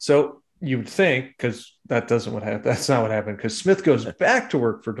 So you would think, because that's not what happened, because Smith goes back to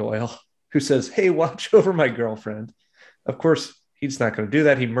work for Doyle, who says, hey, watch over my girlfriend. Of course, he's not going to do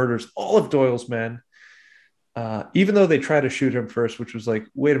that. He murders all of Doyle's men, even though they try to shoot him first, which was like,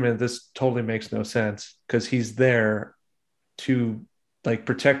 wait a minute, this totally makes no sense, because he's there to like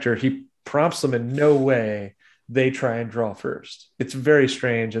protect her. He prompts them in no way. They try and draw first. It's very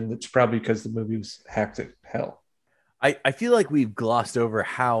strange, and it's probably because the movie was hacked to hell. I feel like we've glossed over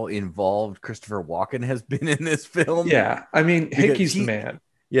how involved Christopher Walken has been in this film. Yeah, I mean, Because Hickey's the man.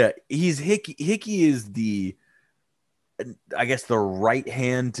 Yeah, he's Hickey. Hickey is the, I guess, the right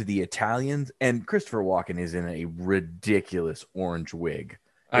hand to the Italians, and Christopher Walken is in a ridiculous orange wig.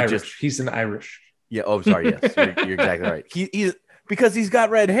 Irish. He's an Irish. Yeah. Oh, sorry. Yes, you're exactly right. He's because he's got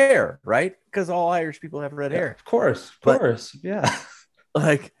red hair, right? Because all Irish people have red hair. Of course. Yeah.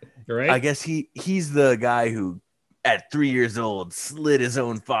 Like, Right? I guess he's the guy who, at 3 years old, slit his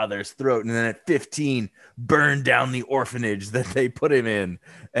own father's throat, and then at 15 burned down the orphanage that they put him in.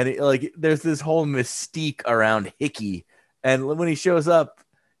 And there's this whole mystique around Hickey. And when he shows up,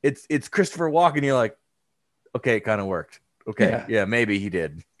 it's Christopher Walken. You're like, okay, it kind of worked. Okay, yeah, maybe he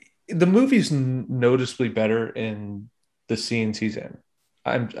did. The movie's noticeably better in the scenes he's in.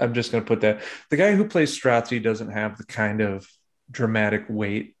 I'm just going to put that. The guy who plays Strozzi doesn't have the kind of dramatic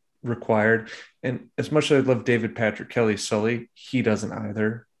weight required. And as much as I love David Patrick Kelly's Sully, he doesn't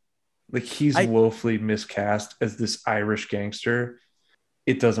either. Like, he's woefully miscast as this Irish gangster.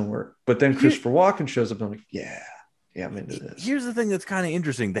 It doesn't work. But then Christopher Walken shows up, and I'm like, yeah, I'm into this. Here's the thing that's kind of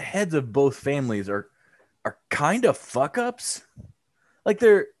interesting. The heads of both families are kind of fuck ups. Like,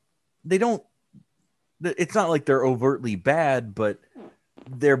 it's not like they're overtly bad, but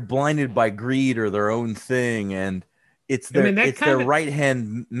they're blinded by greed or their own thing. And it's their right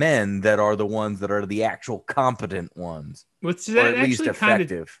hand men that are the ones that are the actual competent ones, Which or that at least actually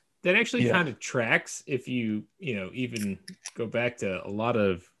effective. that actually Yeah. kind of tracks if you even go back to a lot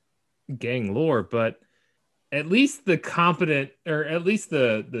of gang lore, but at least the competent, or at least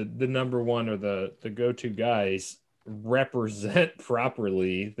the number one or the go-to guys represent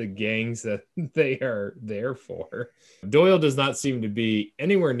properly the gangs that they are there for. Doyle does not seem to be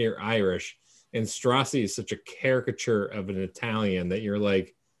anywhere near Irish, and Strozzi is such a caricature of an Italian that you're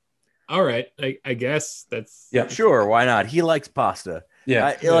like, all right, I guess that's Yeah. Sure, why not? He likes pasta.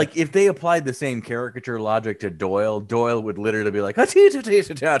 Yeah. Like, if they applied the same caricature logic to Doyle would literally be like, "Ah, potatoes, the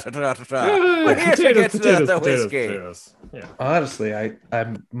whiskey." potatoes. Yeah. Honestly,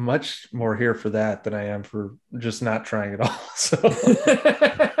 I'm much more here for that than I am for just not trying at all. So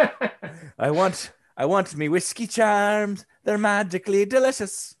I want me whiskey charms. They're magically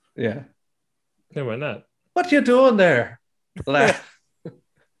delicious. yeah. No, why not? What you doing there?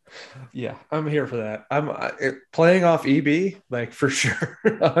 Yeah, I'm here for that. I'm playing off EB, like, for sure,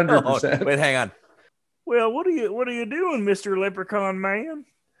 100%. Oh, wait, hang on. Well, what are you doing, Mr. Leprechaun Man?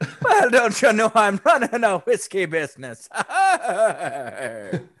 Well, don't you know I'm running a whiskey business? Oh,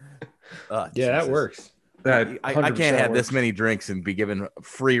 Yeah, that Jesus. works. That I can't 100% have works. this many drinks and be given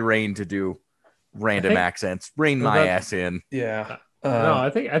free reign to do random think- accents. Rein my ass in. Yeah. No,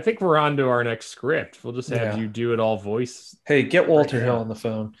 I think we're on to our next script. We'll just have Yeah. you do it all voice. Hey, get Walter Right Hill now. on the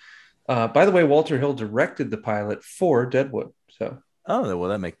phone. By the way, Walter Hill directed the pilot for Deadwood. So Oh, well,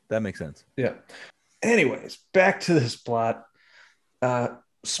 that makes sense. yeah. Anyways, back to this plot.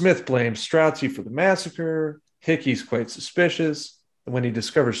 Smith blames Strozzi for the massacre. Hickey's quite suspicious. And when he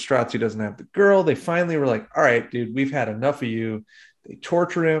discovers Strozzi doesn't have the girl, they finally were like, all right, dude, we've had enough of you. They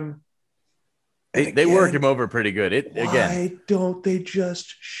torture him. And They worked again, him over pretty good. Why Again, don't they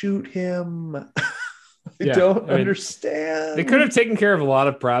just shoot him? I Yeah, don't I mean, understand. They could have taken care of a lot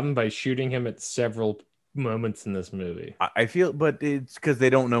of problem by shooting him at several moments in this movie. I feel, but it's because they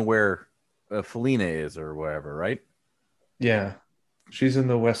don't know where Felina is or wherever, right? Yeah. She's in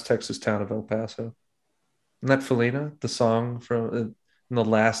the West Texas town of El Paso. Isn't that Felina, the song from in the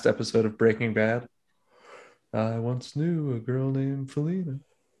last episode of Breaking Bad? I once knew a girl named Felina.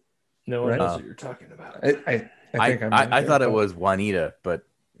 No one Right. knows what you're talking about. I think I thought it was Juanita, but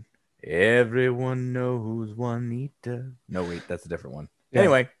everyone knows Juanita. No, wait, that's a different one. Yeah,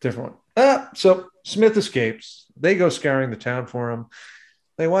 Anyway, different one. So Smith escapes. They go scouring the town for him.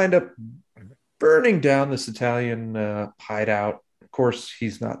 They wind up burning down this Italian hideout. Of course,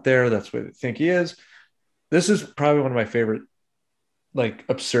 he's not there. That's where they think he is. This is probably one of my favorite, like,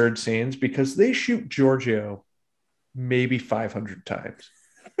 absurd scenes because they shoot Giorgio maybe 500 times.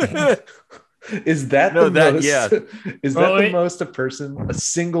 Is that No, the that- most? yeah. Is Well, that the it- most a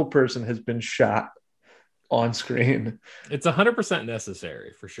single person has been shot on screen? It's 100%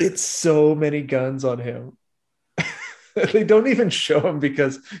 necessary for sure. It's so many guns on him. They don't even show him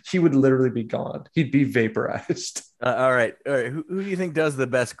because he would literally be gone. He'd be vaporized. all right. Who do you think does the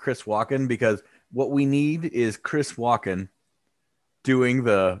best Chris Walken? Because what we need is Chris Walken doing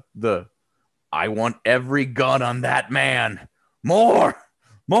the I want every gun on that man. More.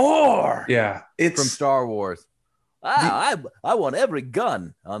 Yeah, it's From Star Wars. I want every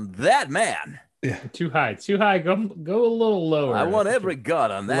gun on that man. too high. Go a little lower. I want every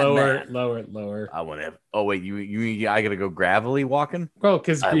gun on that lower, man. lower. I want every. Oh wait, you mean I gotta go gravelly walking? Well,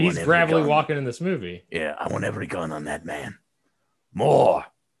 because I he's want every gravelly gun. walking in this movie. Yeah, I want every gun on that man. More.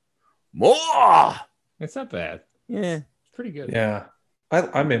 It's not bad. Yeah, It's pretty good. yeah.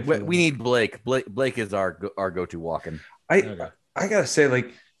 I'm in. For we need Blake. Blake is our go-to walking. Okay. I gotta say,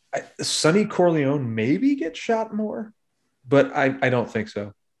 like, Sonny Corleone maybe gets shot more, but I don't think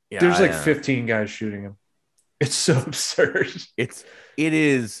so. Yeah, There's like I- 15 guys shooting him. It's so absurd. It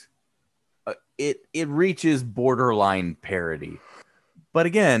is. It reaches borderline parody. But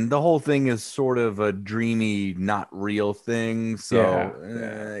again, the whole thing is sort of a dreamy, not real thing. So,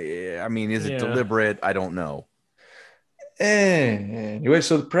 I mean, is it Yeah. deliberate? I don't know. Anyway,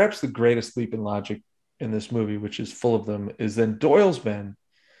 so perhaps the greatest leap in logic in this movie, which is full of them, is then Doyle's men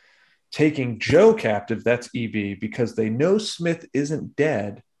taking Joe captive, that's EB, because they know Smith isn't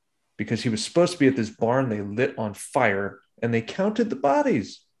dead because he was supposed to be at this barn they lit on fire, and they counted the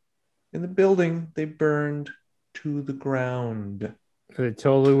bodies in the building they burned to the ground. They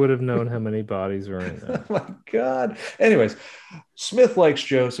totally would have known how many bodies were in there. Oh my God. Anyways, Smith likes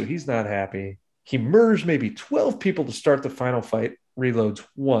Joe, so he's not happy. He murders maybe 12 people to start the final fight, reloads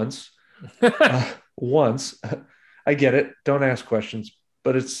once. Once. I get it. Don't ask questions,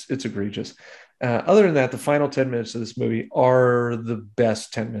 but it's egregious. Other than that, the final 10 minutes of this movie are the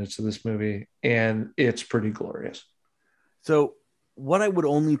best 10 minutes of this movie, and it's pretty glorious. So, what I would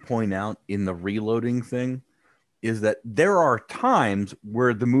only point out in the reloading thing is that there are times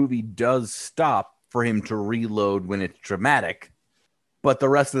where the movie does stop for him to reload when it's dramatic, but the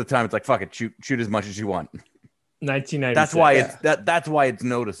rest of the time it's like, fuck it, shoot as much as you want. 1996. That's why Yeah. that's why it's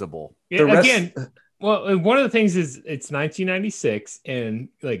noticeable. Yeah, The rest- again. Well, one of the things is it's 1996 and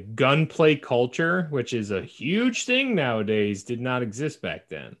like gunplay culture, which is a huge thing nowadays, did not exist back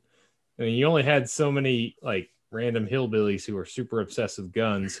then. I mean, you only had so many like random hillbillies who are super obsessed with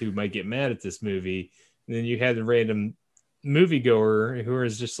guns who might get mad at this movie. And then you had the random moviegoer who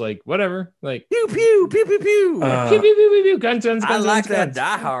is just like, whatever, like Pew pew pew pew pew. pew, pew, pew, pew, pew, guns, guns, I guns, like guns, that guns.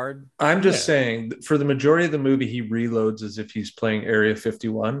 Die Hard. I'm just Yeah. saying, for the majority of the movie, he reloads as if he's playing Area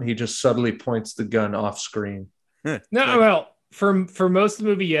 51. He just subtly points the gun off screen. No, well, for most of the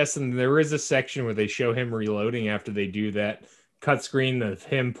movie, yes, and there is a section where they show him reloading after they do that cut screen of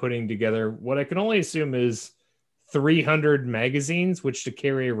him putting together what I can only assume is 300 magazines, which to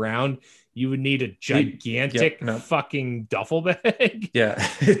carry around you would need a gigantic Yep, no. fucking duffel bag. Yeah,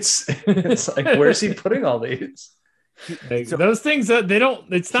 it's like, where's he putting all these? Like, So- those things they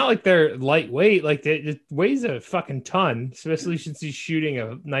don't. It's not like they're lightweight. Like it weighs a fucking ton, especially since he's shooting a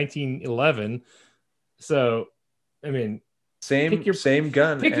 1911. So, I mean, Same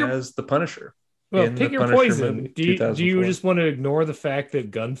gun pick your- as the Punisher. well, in pick the your Punisher poison. movie, Do you 2004. just want to ignore the fact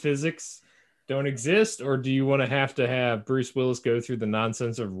that gun physics don't exist, or do you want to have Bruce Willis go through the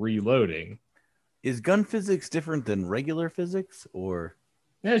nonsense of reloading? Is gun physics different than regular physics, or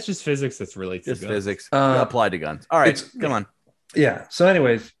Yeah, it's just physics that's related just to guns. physics Uh, applied to guns? All right, come on. Yeah. So,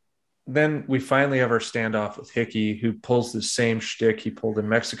 anyways, then we finally have our standoff with Hickey, who pulls the same shtick he pulled in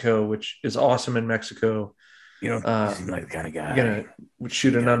Mexico, which is awesome in Mexico. You don't Uh, seem like the kind of guy. You're gonna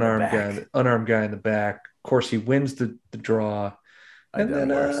shoot an Guy in the unarmed guy in the back. Of course, he wins the draw, I've and done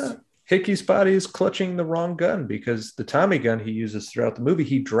then worse. Hickey's body is clutching the wrong gun because the Tommy gun he uses throughout the movie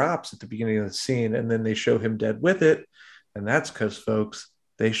he drops at the beginning of the scene, and then they show him dead with it, and that's because, folks,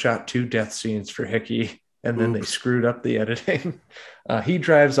 they shot 2 death scenes for Hickey, and then they screwed up the editing. He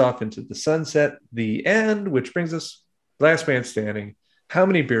drives off into the sunset. The end, which brings us last man standing. How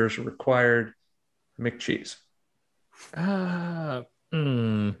many beers are required? McCheese. I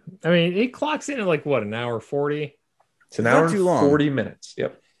mean, it clocks in at like what, an hour 40? It's an Not hour and too long. 40 minutes.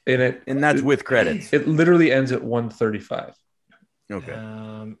 Yep. And that's with credits. It literally ends at 1:35. Okay.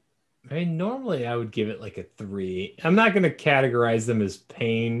 I mean, normally I would give it like a 3. I'm not going to categorize them as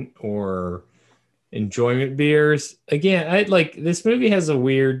pain or enjoyment beers. Again, I like this movie has a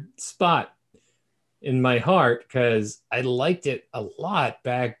weird spot in my heart because I liked it a lot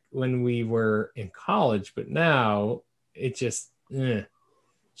back when we were in college, but now it just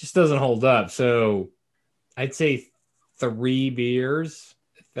doesn't hold up. So I'd say 3 beers,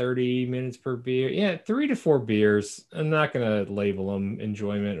 30 minutes per beer. Yeah, 3 to 4 beers. I'm not going to label them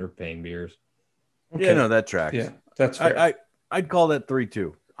enjoyment or pain beers. Yeah, no, that tracks. Yeah, that's fair. I'd call that 3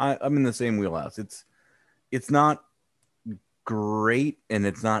 too. I'm in the same wheelhouse. It's not great and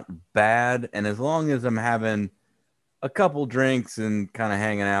it's not bad, and as long as I'm having a couple drinks and kind of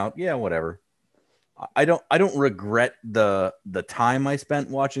hanging out, yeah, whatever. I don't regret the time I spent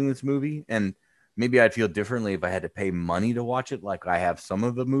watching this movie, and maybe I'd feel differently if I had to pay money to watch it, like I have some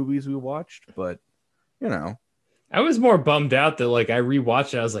of the movies we watched. But you know, I was more bummed out that like I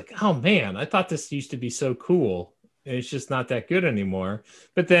rewatched it. I was like, oh man, I thought this used to be so cool. And it's just not that good anymore.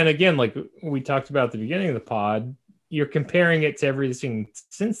 But then again, like we talked about at the beginning of the pod, you're comparing it to everything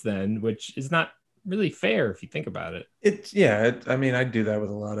since then, which is not really fair if you think about it. I mean, I do that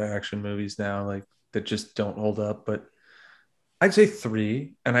with a lot of action movies now, like that just don't hold up. But I'd say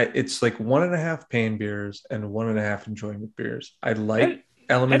 3, and it's like 1.5 pain beers and 1.5 enjoyment beers. I like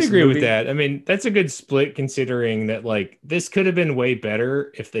elements. I'd agree of the with movie. that. I mean, that's a good split considering that like this could have been way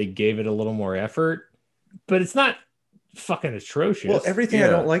better if they gave it a little more effort, but it's not fucking atrocious. Well, everything I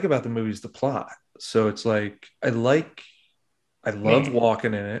don't like about the movie is the plot. So it's like I love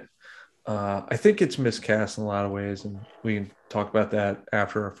walking in it. I think it's miscast in a lot of ways, and we can talk about that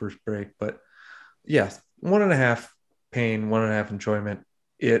after our first break. But yeah, 1.5 pain, 1.5 enjoyment.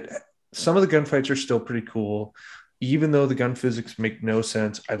 Some of the gunfights are still pretty cool, even though the gun physics make no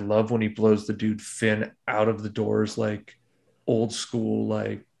sense. I love when he blows the dude Finn out of the doors, like old school,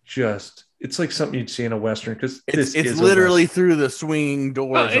 like just it's like something you'd see in a Western because it's literally through the swinging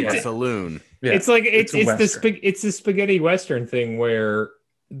doors of a saloon. Yeah, it's like it's Western. the spaghetti Western thing where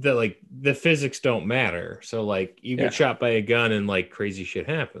the physics don't matter. So like you get shot by a gun and like crazy shit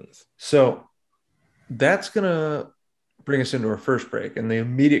happens. So that's gonna bring us into our first break, and the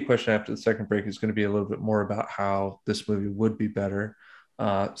immediate question after the second break is going to be a little bit more about how this movie would be better.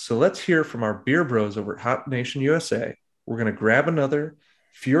 So let's hear from our beer bros over at Hop Nation USA. We're going to grab another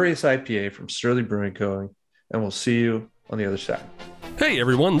Furious IPA from Sterling Brewing Co., and we'll see you on the other side. Hey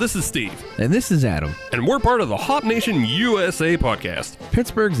everyone, this is Steve. And this is Adam, And we're part of the Hop Nation USA podcast.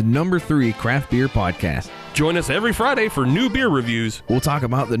 Pittsburgh's #3 craft beer podcast. Join us every Friday for new beer reviews. We'll talk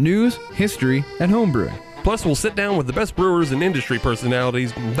about the news, history, and homebrewing. Plus, we'll sit down with the best brewers and industry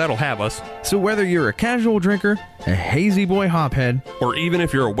personalities that'll have us. So whether you're a casual drinker, a hazy boy hophead, Or even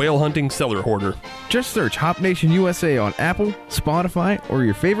if you're a whale hunting cellar hoarder. just search Hop Nation USA on Apple, Spotify, or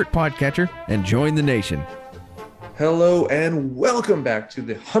your favorite podcatcher and join the nation. Hello and welcome back to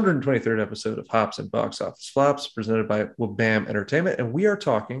the 123rd episode of Hops and Box Office Flops, presented by Wabam Entertainment, and we are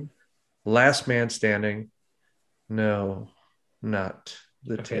talking Last Man Standing. No, not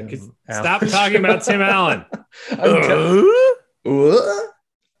the Okay, Tim. stop Allen talking about Tim Allen. What?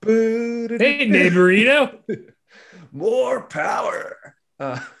 Hey, neighborito. More power.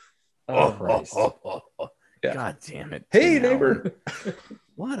 Christ. Yeah. God damn it. Hey, Tim Allen. neighbor.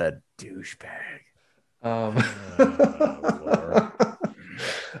 What a douchebag.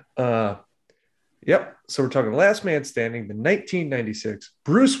 Yep. So we're talking Last Man Standing, the 1996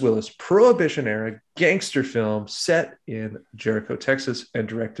 Bruce Willis Prohibition era gangster film set in Jericho, Texas, and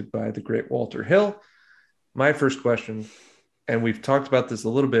directed by the great Walter Hill. my first question, and we've talked about this a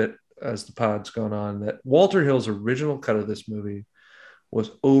little bit as the pod's gone on, that Walter Hill's original cut of this movie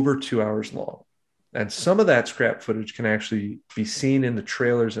was over 2 hours long. And some of that scrap footage can actually be seen in the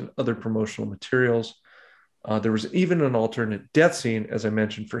trailers and other promotional materials. There was even an alternate death scene, as I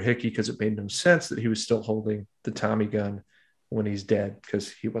mentioned, for Hickey, because it made no sense that he was still holding the Tommy gun when he's dead,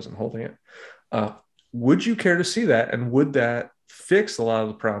 because he wasn't holding it. Would you care to see that? And would that fix a lot of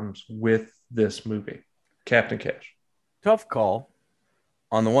the problems with this movie? Captain Cash. Tough call.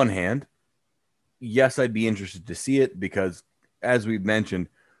 On the one hand, yes, I'd be interested to see it because, as we've mentioned,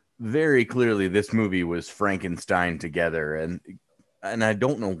 very clearly this movie was Frankenstein together, and I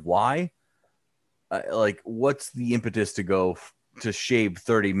don't know why. Like, what's the impetus to go to shave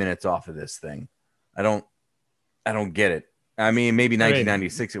 30 minutes off of this thing? I don't get it. I mean, maybe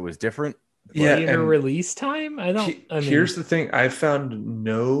 1996 it was different. Yeah, and release time. Here's the thing: I found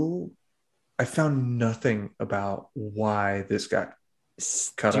nothing about why this got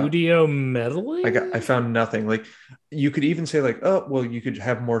cut studio meddling. I found nothing. Like, you could even say, like, oh, well, you could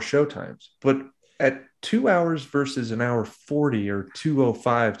have more show times, but at 2 hours versus an hour 40 or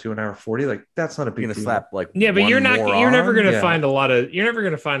 2:05 to an hour 40, like, that's not a big deal. Slap, like, yeah, but you're never going to find a lot of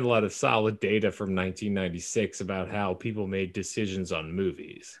Yeah. solid data from 1996 about how people made decisions on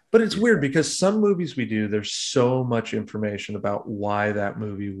movies. But it's weird because some movies we do, there's so much information about why that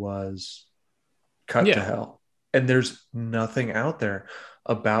movie was cut to hell, and there's nothing out there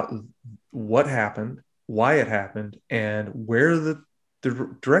about what happened, why it happened, and where the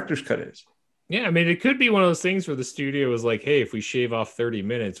director's cut is. Yeah, I mean, it could be one of those things where the studio was like, hey, if we shave off 30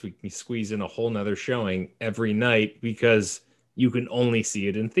 minutes, we can squeeze in a whole nother showing every night because you can only see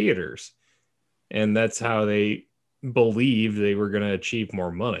it in theaters. And that's how they believed they were going to achieve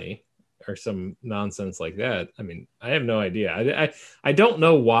more money or some nonsense like that. I mean, I have no idea. I don't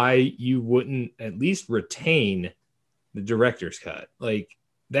know why you wouldn't at least retain the director's cut. Like,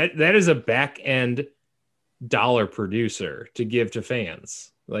 that is a back end dollar producer to give to fans.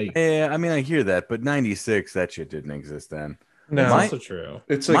 Like, yeah, I mean, I hear that, but 96, that shit didn't exist then. No, that's also true.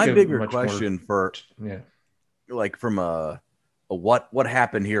 It's like my bigger question for, yeah, like, from a what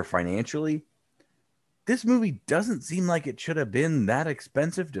happened here financially. This movie doesn't seem like it should have been that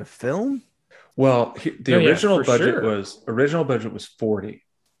expensive to film. Well, the original budget was 40. Okay.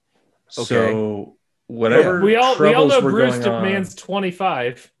 So whatever we all know Bruce demands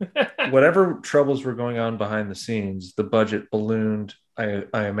 25. Whatever troubles were going on behind the scenes, the budget ballooned.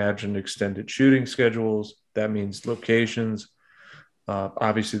 I imagine extended shooting schedules. That means locations.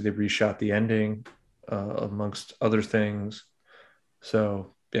 Obviously, they reshot the ending, amongst other things.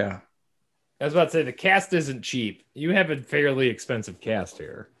 So, yeah. I was about to say, the cast isn't cheap. You have a fairly expensive cast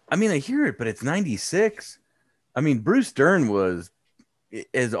here. I mean, I hear it, but it's 96. I mean, Bruce Dern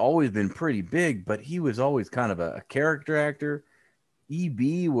has always been pretty big, but he was always kind of a character actor.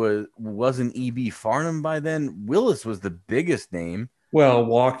 EB wasn't EB Farnham by then. Willis was the biggest name. Well,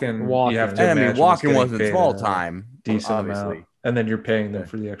 Walken. You have to imagine Walken wasn't small time, decent obviously. amount, and then you're paying them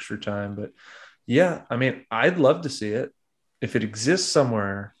for the extra time. But yeah, I mean, I'd love to see it if it exists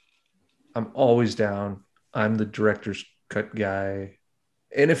somewhere. I'm always down. I'm the director's cut guy,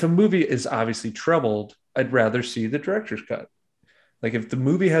 and if a movie is obviously troubled, I'd rather see the director's cut. Like, if the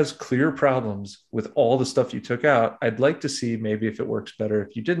movie has clear problems with all the stuff you took out, I'd like to see maybe if it works better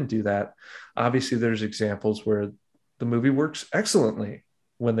if you didn't do that. Obviously, there's examples where the movie works excellently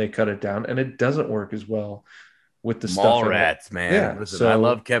when they cut it down, and it doesn't work as well with the stuff. Mallrats, man. Yeah, listen, I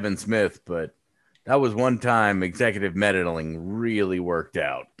love Kevin Smith, but that was one time executive meddling really worked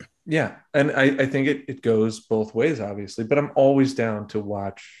out. Yeah, and I think it goes both ways, obviously, but I'm always down to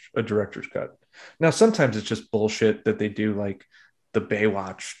watch a director's cut. Now, sometimes it's just bullshit that they do, like the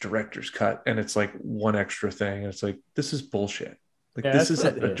Baywatch director's cut, and it's like one extra thing, and it's like, this is bullshit. Like, this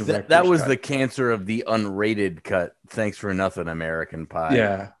isn't a director's that was cut. the cancer of the unrated cut. Thanks for nothing, American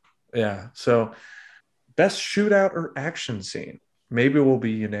Pie. Yeah. So, best shootout or action scene? Maybe we'll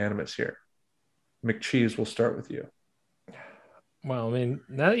be unanimous here. McCheese, we'll start with you. Well, I mean,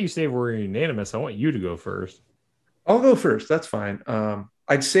 now that you say we're unanimous, I want you to go first. I'll go first. That's fine.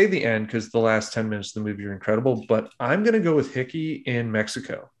 I'd say the end because the last 10 minutes of the movie are incredible, but I'm going to go with Hickey in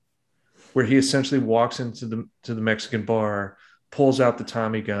Mexico, where he essentially walks into the Mexican bar, pulls out the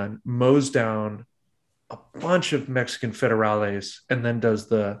Tommy gun, mows down a bunch of Mexican federales, and then does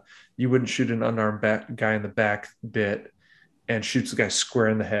the you wouldn't shoot an unarmed guy in the back bit and shoots the guy square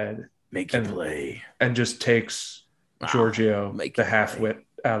in the head. Make you play. And just takes Giorgio, the half-wit,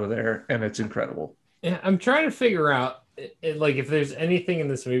 out of there, and it's incredible. Yeah, I'm trying to figure out, like, if there's anything in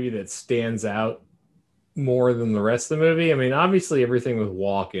this movie that stands out more than the rest of the movie. I mean, obviously everything with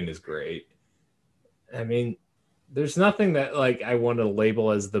Walken is great. I mean, there's nothing that like I want to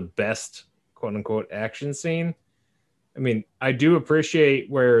label as the best quote unquote action scene. I mean, I do appreciate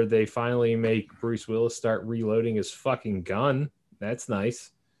where they finally make Bruce Willis start reloading his fucking gun. That's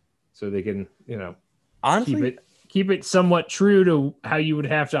nice. So they can, Honestly, keep it somewhat true to how you would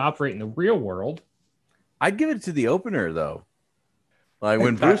have to operate in the real world. I'd give it to the opener though. Like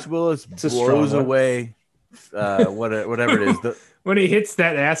when That- Bruce Willis it's a strong blows one. away whatever it is. When he hits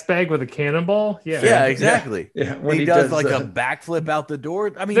that ass bag with a cannonball, Yeah, exactly. Yeah, When he does like a backflip out the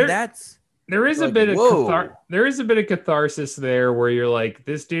door. I mean, that's there is like, a bit of whoa. there is a bit of catharsis there where you're like,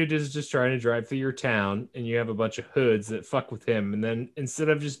 this dude is just trying to drive through your town, and you have a bunch of hoods that fuck with him, and then instead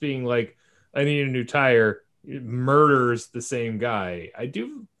of just being like, I need a new tire, it murders the same guy. I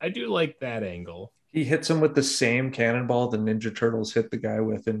do like that angle. He hits him with the same cannonball the Ninja Turtles hit the guy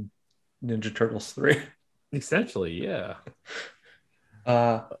with in Ninja Turtles 3. Essentially, yeah.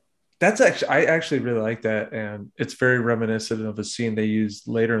 I actually really like that, and it's very reminiscent of a scene they used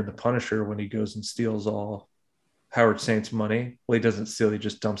later in The Punisher when he goes and steals all Howard Saint's money. Well, he doesn't steal; he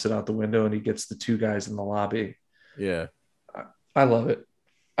just dumps it out the window, and he gets the two guys in the lobby. yeah. I love it.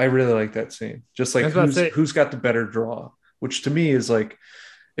 I really like that scene. Just like I was about to say- who's got the better draw, which to me is like,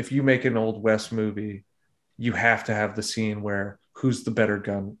 if you make an Old West movie, you have to have the scene where who's the better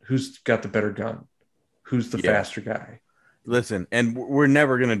gun, who's got the better gun, who's the Yeah. faster guy. Listen, and we're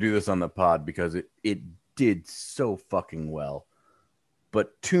never gonna do this on the pod because it did so fucking well.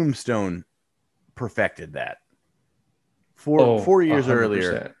 But Tombstone perfected that. Oh, 4 years 100%.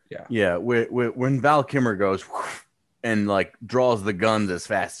 earlier, Yeah. when Val Kilmer goes and like draws the guns as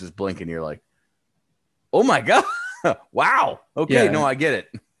fast as blinking, you're like, oh my god, wow, okay, Yeah. no, I get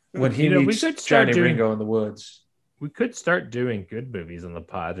it. When he We meets should start Johnny doing- Ringo in the woods. We could start doing good movies on the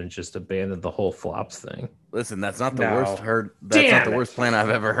pod and just abandon the whole flops thing. Listen, that's not the No. worst heard. That's Damn not the it. worst plan I've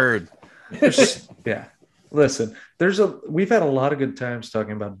ever heard. Yeah. Listen, we've had a lot of good times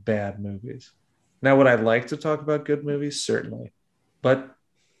talking about bad movies. Now, would I like to talk about good movies? Certainly. But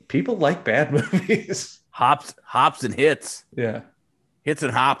people like bad movies. Hops and hits, Yeah. hits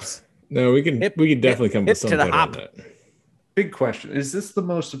and hops. No, we can definitely come hit with to something the on hop. that. Big question. Is this the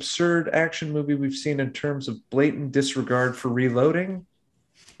most absurd action movie we've seen in terms of blatant disregard for reloading?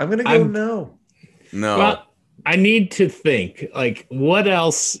 I'm going to go no. No, Well, I need to think. Like, what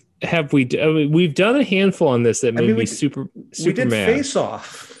else have we done? I mean, we've done a handful on this that made mean, me we super We did mad. Face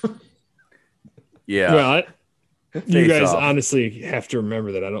Off. yeah. Well, you Face guys Off. honestly have to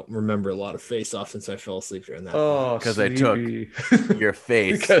remember that I don't remember a lot of Face Off since I fell asleep during that. Oh, 'Cause I took sleepy. Your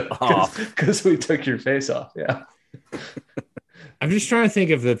face off. Because we took your face off. Yeah. I'm just trying to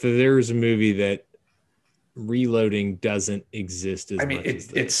think of that there is a movie that reloading doesn't exist as I mean, much as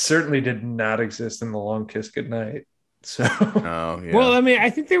it this. certainly did not exist in The Long Kiss Goodnight. So Oh, yeah. Well, I mean, I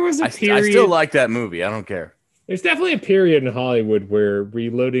think there was a I period. still like that movie. I don't care. There's definitely a period in Hollywood where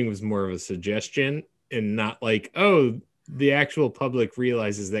reloading was more of a suggestion and not like, oh, the actual public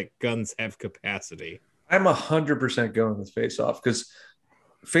realizes that guns have capacity. I'm 100% going with Face Off because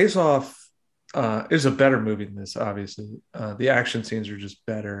Face Off is a better movie than this, obviously. The action scenes are just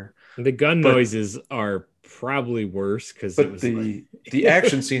better. The gun But- noises are probably worse because it But was the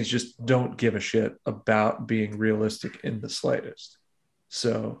action scenes just don't give a shit about being realistic in the slightest.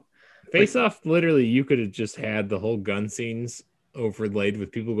 So Face Off. Literally, you could have just had the whole gun scenes overlaid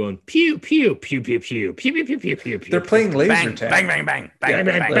with people going pew pew pew pew pew pew pew pew pew pew. they're playing laser Bang, tag. bang, bang, bang, bang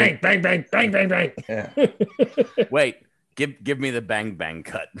bang, bang bang, bang bang bang bang bang Yeah. bang. Wait, give me the bang bang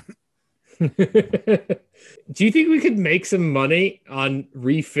cut. Do you think we could make some money on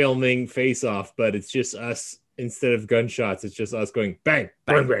refilming Face Off, but it's just us instead of gunshots? It's just us going bang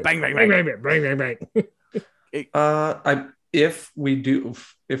bang bang Bang, bang bang, bang bang. bang bang bang bang. If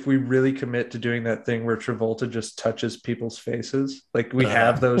we really commit to doing that thing where Travolta just touches people's faces, like we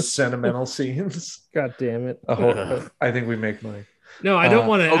have those sentimental scenes, God damn it! I think we make money. No, I don't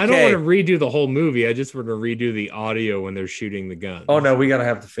want to. I don't okay. want to redo the whole movie. I just want to redo the audio when they're shooting the gun. Oh no, we got to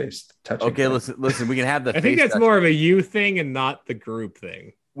have the face touching. Okay, thing. listen. We can have the. I think face that's touching. more of a you thing and not the group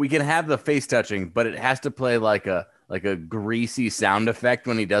thing. We can have the face touching, but it has to play like a greasy sound effect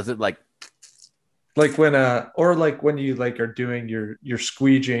when he does it. Like like when or like when you like are doing your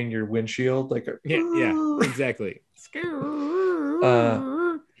squeegeeing your windshield, like a, Yeah, exactly.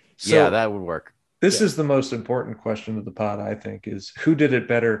 so yeah, that would work. this is the most important question of the pod, I think, is who did it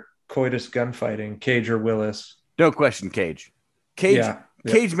better, coitus gunfighting, Cage or Willis? No question, Cage. Cage Yeah.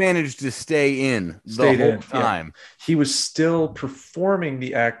 Cage managed to stay in the Stayed whole in, yeah. time. He was still performing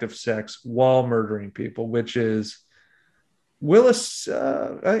the act of sex while murdering people, which is Willis.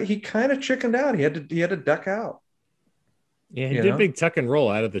 He kind of chickened out. He had to duck out. Yeah, he You did know? big tuck and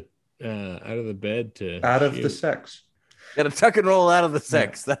roll out of out of the bed to Out of the shoot. sex. Got to tuck and roll out of the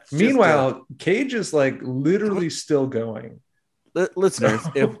sex. That's just Meanwhile, Cage is like literally still going. listeners,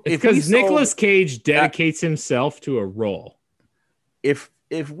 if we Because sold- Nicolas Cage dedicates himself to a role. if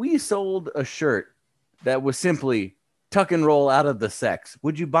we sold a shirt that was simply tuck and roll out of the sex,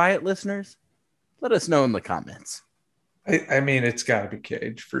 would you buy it, listeners? Let us know in the comments. I mean, it's got to be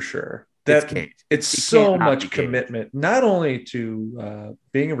Cage for sure. It's Cage. It's It so can't not be much Cage. commitment, not only to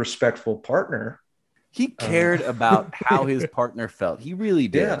being a respectful partner. He cared about how his partner felt. He really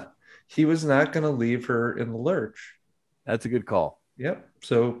did. Yeah, he was not going to leave her in the lurch. That's a good call. Yep.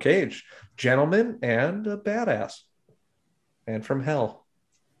 So Cage, gentleman and a badass, and from hell.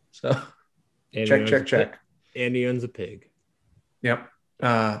 So And he check, owns check, a check. pig. And he owns a pig. Yep.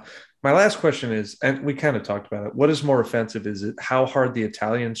 My last question is, and we kind of talked about it. What is more offensive? Is it how hard the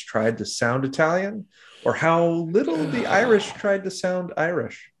Italians tried to sound Italian, or how little the Irish tried to sound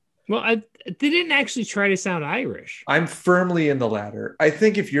Irish? Well, they didn't actually try to sound Irish. I'm firmly in the latter. I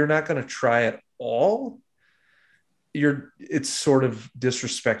think if you're not going to try at all, it's sort of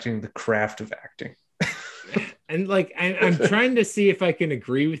disrespecting the craft of acting. And like, I'm trying to see if I can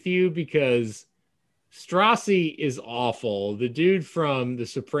agree with you because Strassi is awful. The dude from The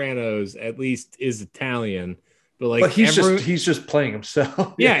Sopranos, at least, is Italian, but like, But he's just playing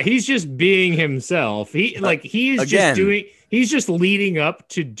himself. yeah, he's just being himself. He's just leading up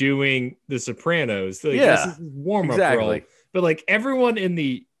to doing The Sopranos. Like, Yeah, this is warm up exactly. role. But like, everyone in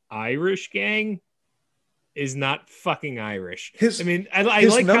the Irish gang is not fucking Irish. His I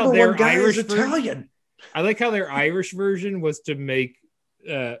like how number their one guy Irish is Italian. I like how their Irish version was to make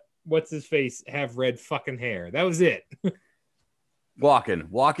what's his face have red fucking hair. That was it.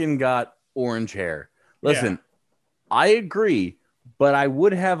 Walken got orange hair. Listen, I agree, but I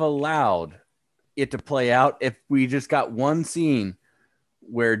would have allowed it to play out if we just got one scene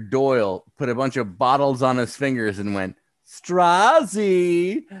where Doyle put a bunch of bottles on his fingers and went,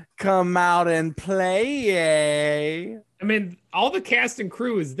 Strozzi, come out and play. I mean, all the cast and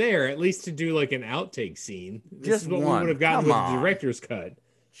crew is there, at least to do like an outtake scene. This Just is what one. we would have gotten Come with on. the director's cut.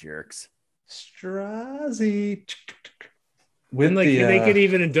 Jerks. Strozzi. And like they could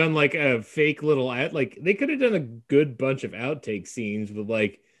even have done like a fake little ad. Like they could have done a good bunch of outtake scenes with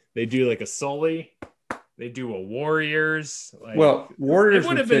like they do like a Sully, they do a Warriors. Like, Warriors it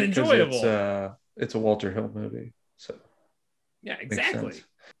would have fit been 'cause enjoyable. It's a Walter Hill movie. So yeah, makes exactly. sense.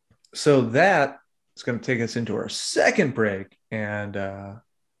 So that is going to take us into our second break. And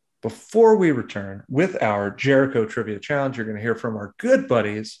before we return with our Jericho Trivia Challenge, you're going to hear from our good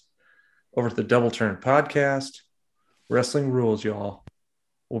buddies over at the Double Turn Podcast. Wrestling rules, y'all.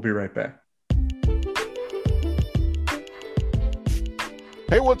 We'll be right back.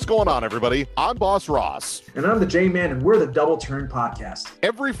 Hey, what's going on, everybody? I'm Boss Ross. And I'm the J-Man, and we're the Double Turn Podcast.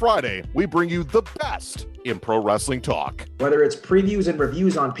 Every Friday, we bring you the best in pro wrestling talk. Whether it's previews and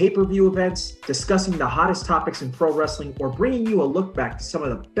reviews on pay-per-view events, discussing the hottest topics in pro wrestling, or bringing you a look back to some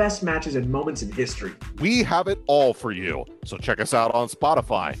of the best matches and moments in history. We have it all for you. So check us out on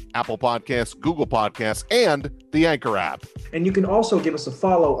Spotify, Apple Podcasts, Google Podcasts, and the Anchor app. And you can also give us a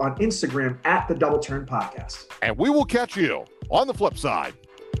follow on Instagram at the Double Turn Podcast. And we will catch you on the flip side.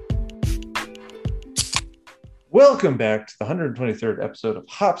 Welcome back to the 123rd episode of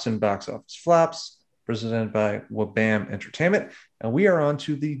Hops and Box Office Flops, presented by Wabam Entertainment. And we are on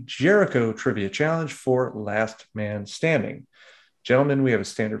to the Jericho Trivia Challenge for Last Man Standing. Gentlemen, we have a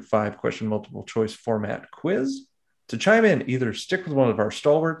standard 5-question multiple choice format quiz. To chime in, either stick with one of our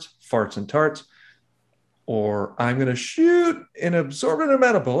stalwarts, farts and tarts, or I'm going to shoot an absorbent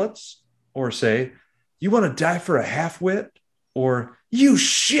amount of bullets, or say, you want to die for a half-wit, or you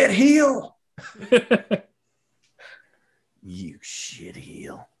shit heel. You shit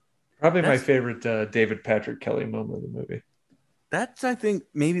heel. Probably my favorite David Patrick Kelly moment of the movie. That's, I think,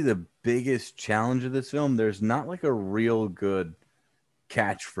 maybe the biggest challenge of this film. There's not like a real good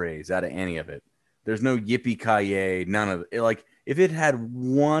catchphrase out of any of it. There's no yippee-ki-yay, none of it. Like, if it had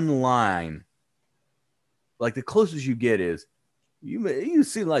one line, like the closest you get is, you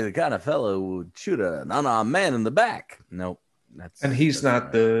seem like the kind of fellow who would shoot an unarmed man in the back. Nope. And he's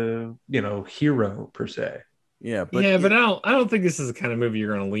not the, hero per se. Yeah, but I don't think this is the kind of movie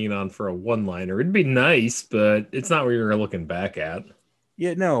you're going to lean on for a one-liner. It'd be nice, but it's not what you're looking back at.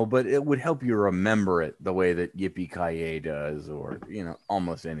 Yeah, no, but it would help you remember it the way that Yippee-Ki-Yay does, or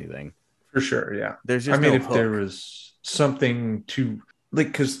almost anything. For sure, yeah. There's just if there was something to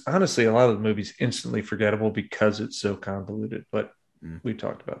because honestly, a lot of the movie's instantly forgettable because it's so convoluted. But we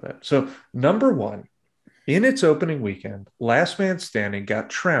talked about that. So number one, in its opening weekend, Last Man Standing got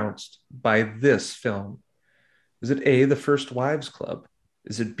trounced by this film. Is it A, The First Wives Club,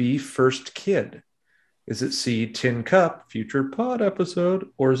 Is it B, First Kid? Is it C, Tin Cup, future pod episode?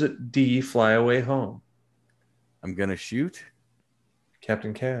 Or is it D, Fly Away Home? I'm going to shoot.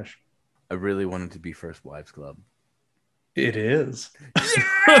 Captain Cash. I really wanted to be First Wives Club. It is.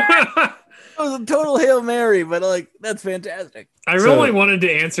 It was a total Hail Mary, but like, that's fantastic. I really wanted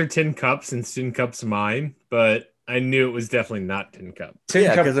to answer Tin Cup since Tin Cup's mine, but I knew it was definitely not Tin Cup.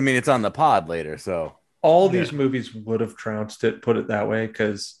 Yeah, because I mean, it's on the pod later, so. All these movies would have trounced it, put it that way,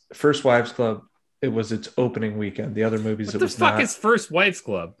 because First Wives Club, it was its opening weekend. The other movies, what it the was fuck not. is First Wives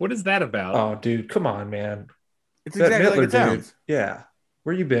Club? What is that about? Oh, dude, come on, man. It's exactly like it sounds. Yeah.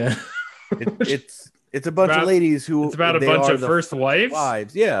 Where you been? It's a bunch of ladies who. It's about a bunch of first wives?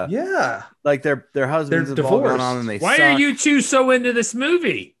 Wives, yeah. Yeah. Like their husbands have all gone on and they Why suck. are you two so into this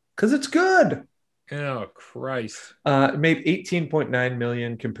movie? Because it's good. Oh, Christ. It made 18.9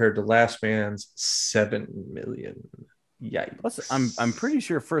 million compared to Last Man's 7 million. Yikes. Plus, I'm pretty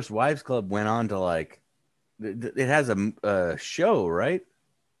sure First Wives Club went on to like, it has a show, right?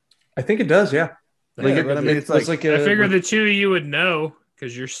 I think it does, yeah. Like, Like, but I mean, it's like I figured the two of you would know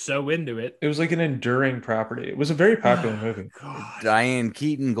because you're so into it. It was like an enduring property. It was a very popular movie. Diane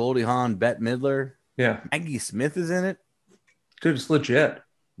Keaton, Goldie Hawn, Bette Midler. Yeah. Maggie Smith is in it. Dude, it's legit.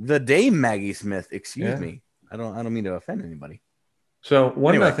 The Dame Maggie Smith, excuse Yeah. me. I don't mean to offend anybody. So 1-0,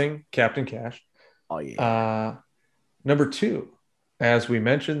 Anyway. Captain Cash. Oh yeah. Number 2, as we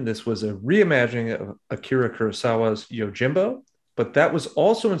mentioned, this was a reimagining of Akira Kurosawa's Yojimbo, but that was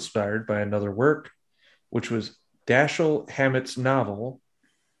also inspired by another work, which was Dashiell Hammett's novel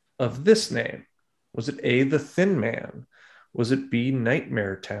of this name. Was it A, The Thin Man? Was it B,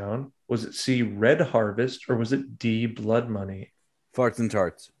 Nightmare Town? Was it C, Red Harvest? Or was it D, Blood Money? Farts and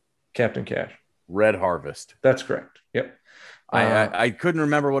Tarts. Captain Cash. Red Harvest. That's correct. Yep. I couldn't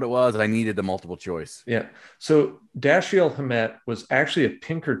remember what it was. I needed the multiple choice. Yeah. So Dashiell Hammett was actually a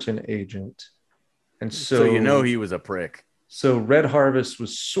Pinkerton agent. And So you know he was a prick. So Red Harvest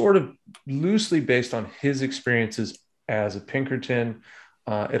was sort of loosely based on his experiences as a Pinkerton.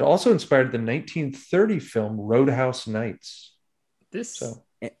 It also inspired the 1930 film Roadhouse Nights. This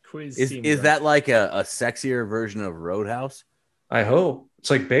quiz is that like a sexier version of Roadhouse? I hope. It's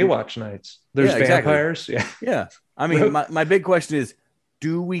like Baywatch Nights. There's vampires. Yeah. Yeah. I mean, my big question is,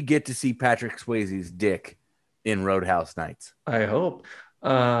 do we get to see Patrick Swayze's dick in Roadhouse Nights? I hope.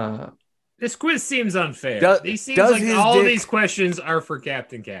 This quiz seems unfair. These questions are for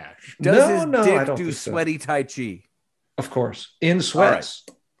Captain Cash. Does his dick do sweaty Tai Chi? Of course. In sweats.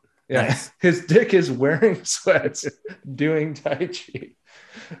 Right. Yeah. Nice. His dick is wearing sweats doing Tai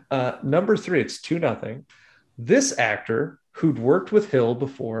Chi. Number 3, it's 2-0. This actor, who'd worked with Hill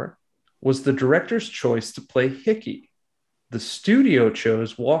before, was the director's choice to play Hickey. The studio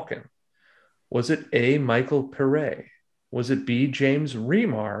chose Walken. Was it A, Michael Pere? Was it B, James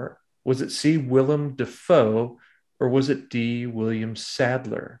Remar? Was it C, Willem Dafoe? Or was it D, William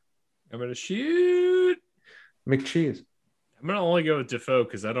Sadler? I'm going to shoot. McCheese. I'm going to only go with Dafoe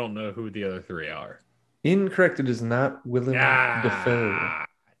because I don't know who the other 3 are. Incorrect. It is not Willem Dafoe.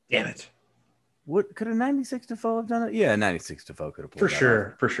 Damn it. What could a 96 Defoe have done it? Yeah, 96 Defoe could have pulled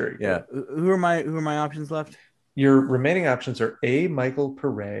for sure. Yeah. Who are my options left? Your remaining options are A, Michael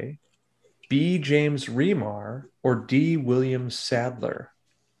Pere, B, James Remar, or D, William Sadler.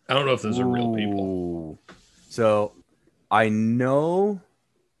 I don't know if those are real people. So I know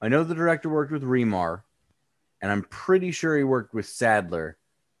the director worked with Remar, and I'm pretty sure he worked with Sadler.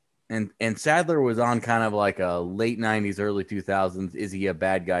 And Sadler was on kind of like a late 90s, early 2000s. Is he a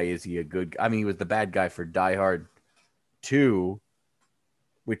bad guy? Is he a good guy? I mean, he was the bad guy for Die Hard 2,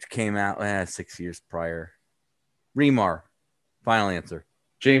 which came out 6 years prior. Remar. Final answer.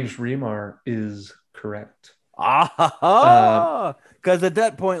 James Remar is correct. Because at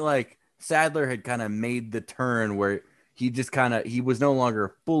that point, like, Sadler had kind of made the turn where he was no longer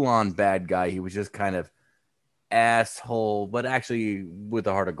a full-on bad guy. He was just kind of asshole, but actually with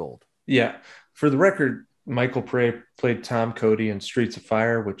a heart of gold. Yeah. For the record, Michael Pere played Tom Cody in Streets of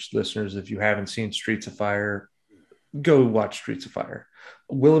Fire, which, listeners, if you haven't seen Streets of Fire, go watch Streets of Fire.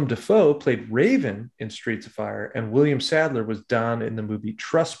 Willem Dafoe played Raven in Streets of Fire, and William Sadler was Don in the movie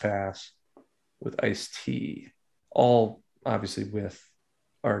Trespass with Ice-T, all obviously with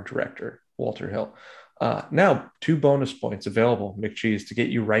our director, Walter Hill. Now, 2 bonus points available, McCheese, to get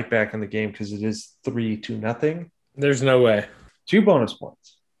you right back in the game because it is 3-0. There's no way. 2 bonus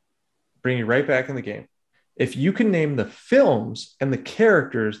points. Bring you right back in the game. If you can name the films and the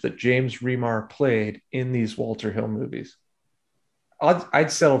characters that James Remar played in these Walter Hill movies,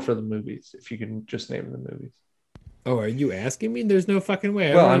 I'd settle for the movies if you can just name the movies. Oh, are you asking me? There's no fucking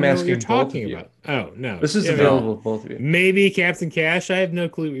way. I Well, don't I'm know what you're asking both of talking you. about. Oh, no. This is Yeah, available to both of you. Maybe Captain Cash. I have no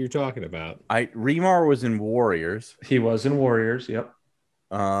clue what you're talking about. Remar was in Warriors. He was in Warriors. Yep.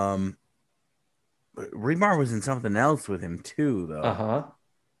 Remar was in something else with him too, though.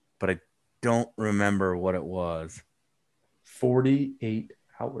 But I don't remember what it was. 48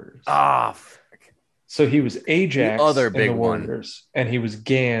 hours. Ah, so he was Ajax the other in big the Warriors, and he was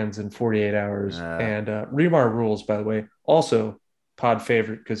Gans in 48 hours. And Remar Rules, by the way, also pod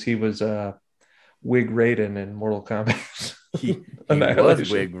favorite because he was Wig Raiden in Mortal Kombat. he was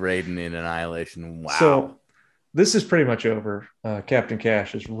Wig Raiden in Annihilation. Wow. So this is pretty much over. Captain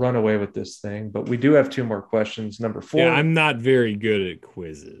Cash has run away with this thing, but we do have 2 more questions. Number 4. Yeah, I'm not very good at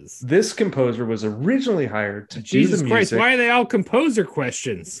quizzes. This composer was originally hired to do the music. Christ, why are they all composer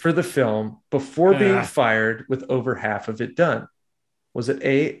questions? For the film before being fired with over half of it done. Was it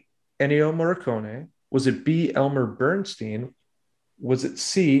A, Ennio Morricone? Was it B, Elmer Bernstein? Was it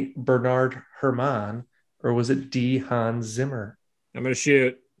C, Bernard Herrmann? Or was it D, Hans Zimmer? I'm going to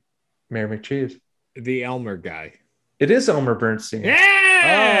shoot. Mayor McCheese. The Elmer guy. It is Elmer Bernstein.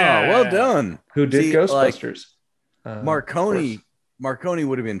 Yeah! Oh, well done. Who did Ghostbusters. Marconi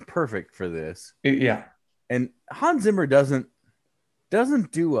would have been perfect for this. Yeah. And Hans Zimmer doesn't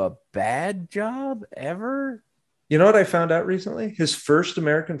do a bad job ever. You know what I found out recently? His first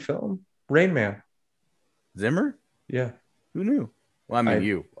American film, Rain Man. Zimmer? Yeah. Who knew? Well, I mean,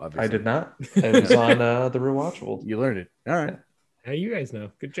 you, obviously. I did not. It was on The Rewatchable. You learned it. All right. How you guys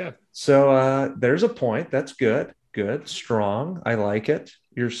know? Good job. So there's a point. That's good. Good. Strong. I like it.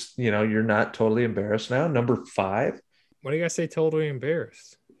 You're not totally embarrassed now. Number 5. Why do you guys say totally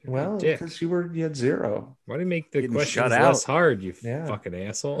embarrassed? Well, because you had 0. Why do you make the Getting questions shut less out. hard, you fucking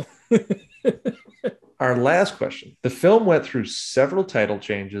asshole? Our last question. The film went through several title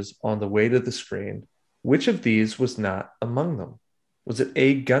changes on the way to the screen. Which of these was not among them? Was it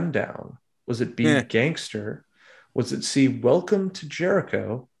A, Gundown? Was it B, Gangster? Was it C, Welcome to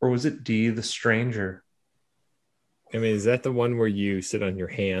Jericho? Or was it D, The Stranger? I mean, is that the one where you sit on your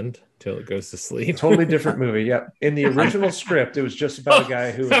hand till it goes to sleep? Totally different movie. Yeah. In the original script, it was just about a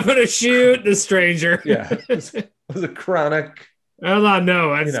guy who... I'm going to shoot The Stranger. Yeah. It was a chronic... Hold on,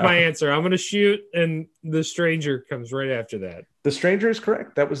 no, that's my answer. I'm going to shoot, and The Stranger comes right after that. The Stranger is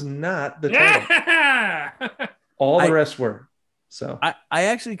correct. That was not the title. All the rest were. So I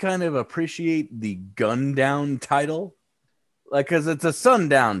actually kind of appreciate the Gundown title, because it's a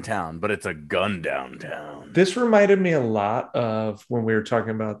sundown town, but it's a gun downtown. This reminded me a lot of when we were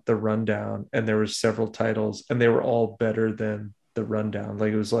talking about The Rundown, and there were several titles, and they were all better than The Rundown.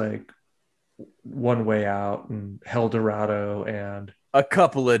 Like it was like One Way Out and Hell Dorado and A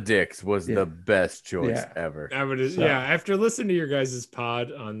Couple of Dicks was the best choice ever. After listening to your guys'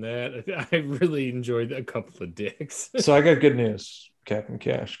 pod on that, I really enjoyed A Couple of Dicks. So I got good news, Captain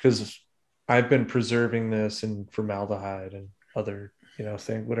Cash, because I've been preserving this in formaldehyde and other,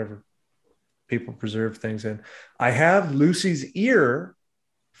 thing, whatever people preserve things in. I have Lucy's ear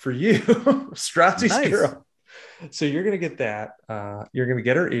for you, Strozzi's girl. So you're going to get that. You're going to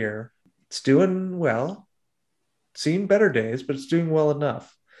get her ear. It's doing well. Seen better days, but it's doing well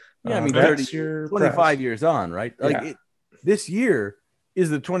enough. Yeah, I mean, that's your 25 prize. years on, right? Like this year is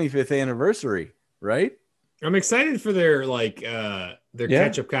the 25th anniversary, right? I'm excited for their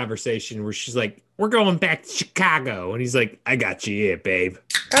catch-up conversation where she's like, "We're going back to Chicago," and he's like, "I got you, yeah, babe."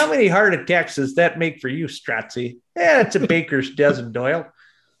 How many heart attacks does that make for you, Strozzi? Yeah, it's a baker's dozen, Doyle.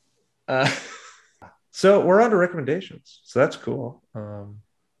 So we're on to recommendations. So that's cool.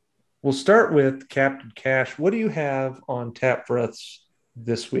 We'll start with Captain Cash. What do you have on tap for us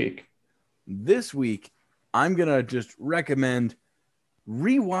this week? This week, I'm going to just recommend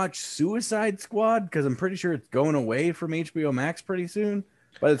rewatch Suicide Squad because I'm pretty sure it's going away from HBO Max pretty soon.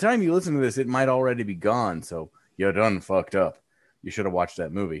 By the time you listen to this, it might already be gone. So you done fucked up. You should have watched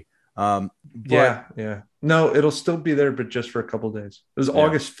that movie. Yeah. No, it'll still be there, but just for a couple of days. It was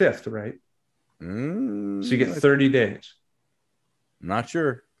August 5th, right? So you get 30 days. Not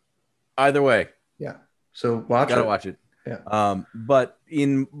sure. Either way. Yeah. So Gotta watch it. Yeah. But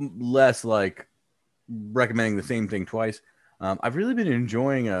in less like recommending the same thing twice, I've really been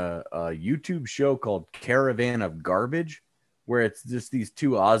enjoying a YouTube show called Caravan of Garbage, where it's just these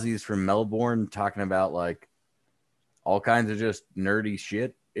two Aussies from Melbourne talking about like all kinds of just nerdy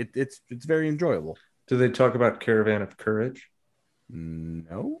shit. It's very enjoyable. Do they talk about Caravan of Courage?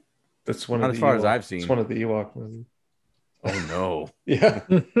 No. That's one Not of as the far Ewok, as I've seen. It's one of the Ewok movies. Oh no. Yeah.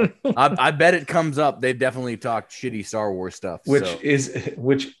 I bet it comes up. They've definitely talked shitty Star Wars stuff. Which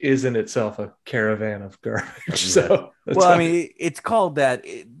is in itself a caravan of garbage. So I mean, it's called that.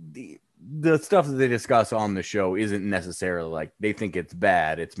 the stuff that they discuss on the show isn't necessarily like they think it's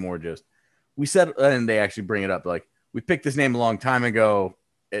bad. It's more just we said, and they actually bring it up like we picked this name a long time ago.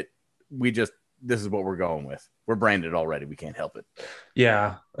 This is what we're going with. We're branded already. We can't help it.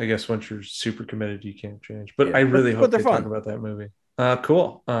 Yeah, I guess once you're super committed, you can't change. But I really hope they talk about that movie.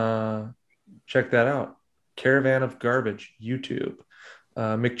 Cool. Check that out. Caravan of Garbage, YouTube.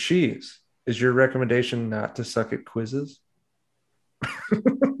 McCheese, is your recommendation not to suck at quizzes?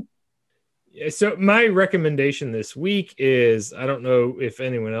 So my recommendation this week is, I don't know if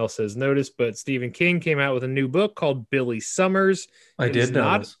anyone else has noticed, but Stephen King came out with a new book called Billy Summers. I did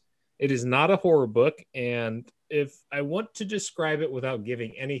notice. It is not a horror book. And if I want to describe it without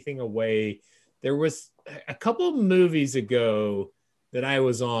giving anything away, there was a couple of movies ago that I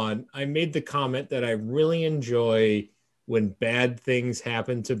was on. I made the comment that I really enjoy when bad things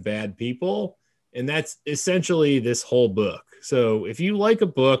happen to bad people. And that's essentially this whole book. So if you like a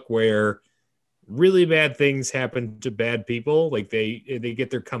book where really bad things happen to bad people, like they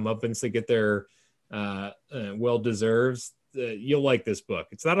get their comeuppance, they get their well-deserves, you'll like this book.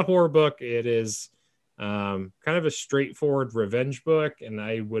 It's not a horror book. It is kind of a straightforward revenge book, and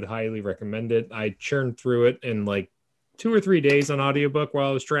I would highly recommend it. I churned through it in like 2 or 3 days on audiobook while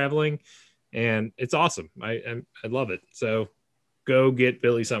I was traveling, and it's awesome. I love it. So go get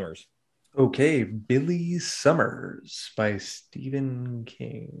Billy Summers. Okay, Billy Summers by Stephen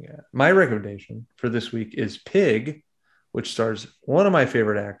King. My recommendation for this week is Pig, which stars one of my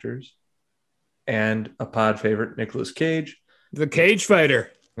favorite actors and a pod favorite, Nicolas Cage. The Cage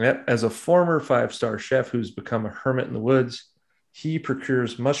Fighter. Yep. As a former 5-star chef who's become a hermit in the woods, he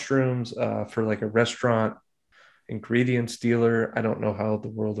procures mushrooms for like a restaurant ingredients dealer. I don't know how the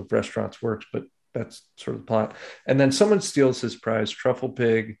world of restaurants works, but that's sort of the plot. And then someone steals his prize truffle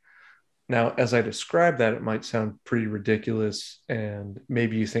pig. Now, as I describe that, it might sound pretty ridiculous. And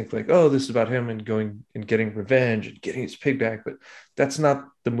maybe you think like, oh, this is about him and going and getting revenge and getting his pig back. But that's not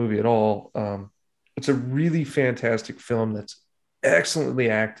the movie at all. It's a really fantastic film that's excellently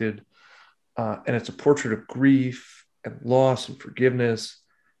acted. And it's a portrait of grief and loss and forgiveness.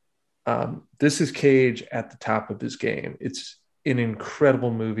 This is Cage at the top of his game. It's an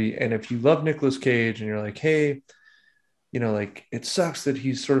incredible movie. And if you love Nicolas Cage and you're like, hey, you know, like it sucks that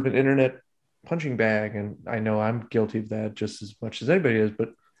he's sort of an internet punching bag. And I know I'm guilty of that just as much as anybody is, but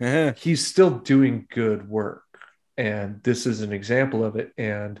he's still doing good work. And this is an example of it.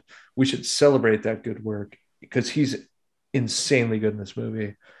 And we should celebrate that good work because he's insanely good in this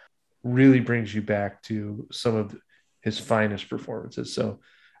movie. Really brings you back to some of his finest performances. So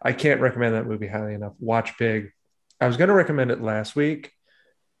I can't recommend that movie highly enough. Watch Pig. I was going to recommend it last week,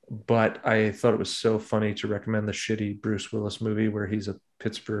 but I thought it was so funny to recommend the shitty Bruce Willis movie where he's a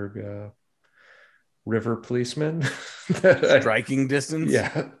Pittsburgh river policeman. Striking distance.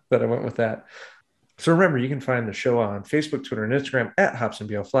 Yeah, that I went with that. So remember, you can find the show on Facebook, Twitter, and Instagram at Hops and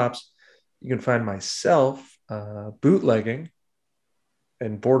BO Flops. You can find myself bootlegging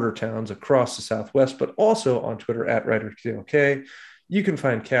in border towns across the Southwest, but also on Twitter at WriterKLK. You can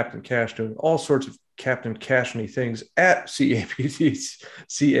find Captain Cash doing all sorts of Captain Cash-y things at CAPTCASH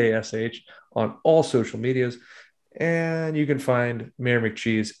on all social medias. And you can find Mayor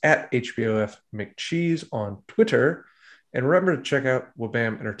McCheese at HBOF McCheese on Twitter. And remember to check out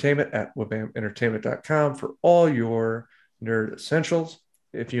Wabam Entertainment at wabaменtertainment.com for all your nerd essentials.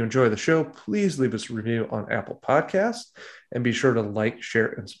 If you enjoy the show, please leave us a review on Apple Podcasts and be sure to like, share,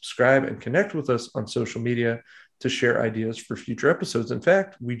 and subscribe and connect with us on social media to share ideas for future episodes. In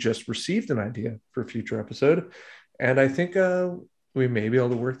fact, we just received an idea for a future episode, and I think we may be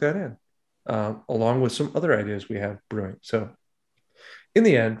able to work that in along with some other ideas we have brewing. So in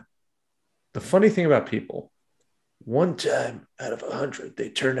the end, the funny thing about people, one time out of 100, they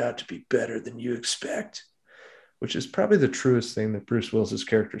turn out to be better than you expect, which is probably the truest thing that Bruce Willis's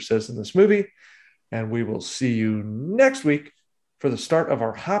character says in this movie. And we will see you next week for the start of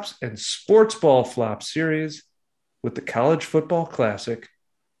our Hops and Sports Ball Flop series with the college football classic,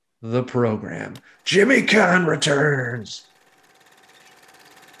 The Program. Jimmy Kahn returns.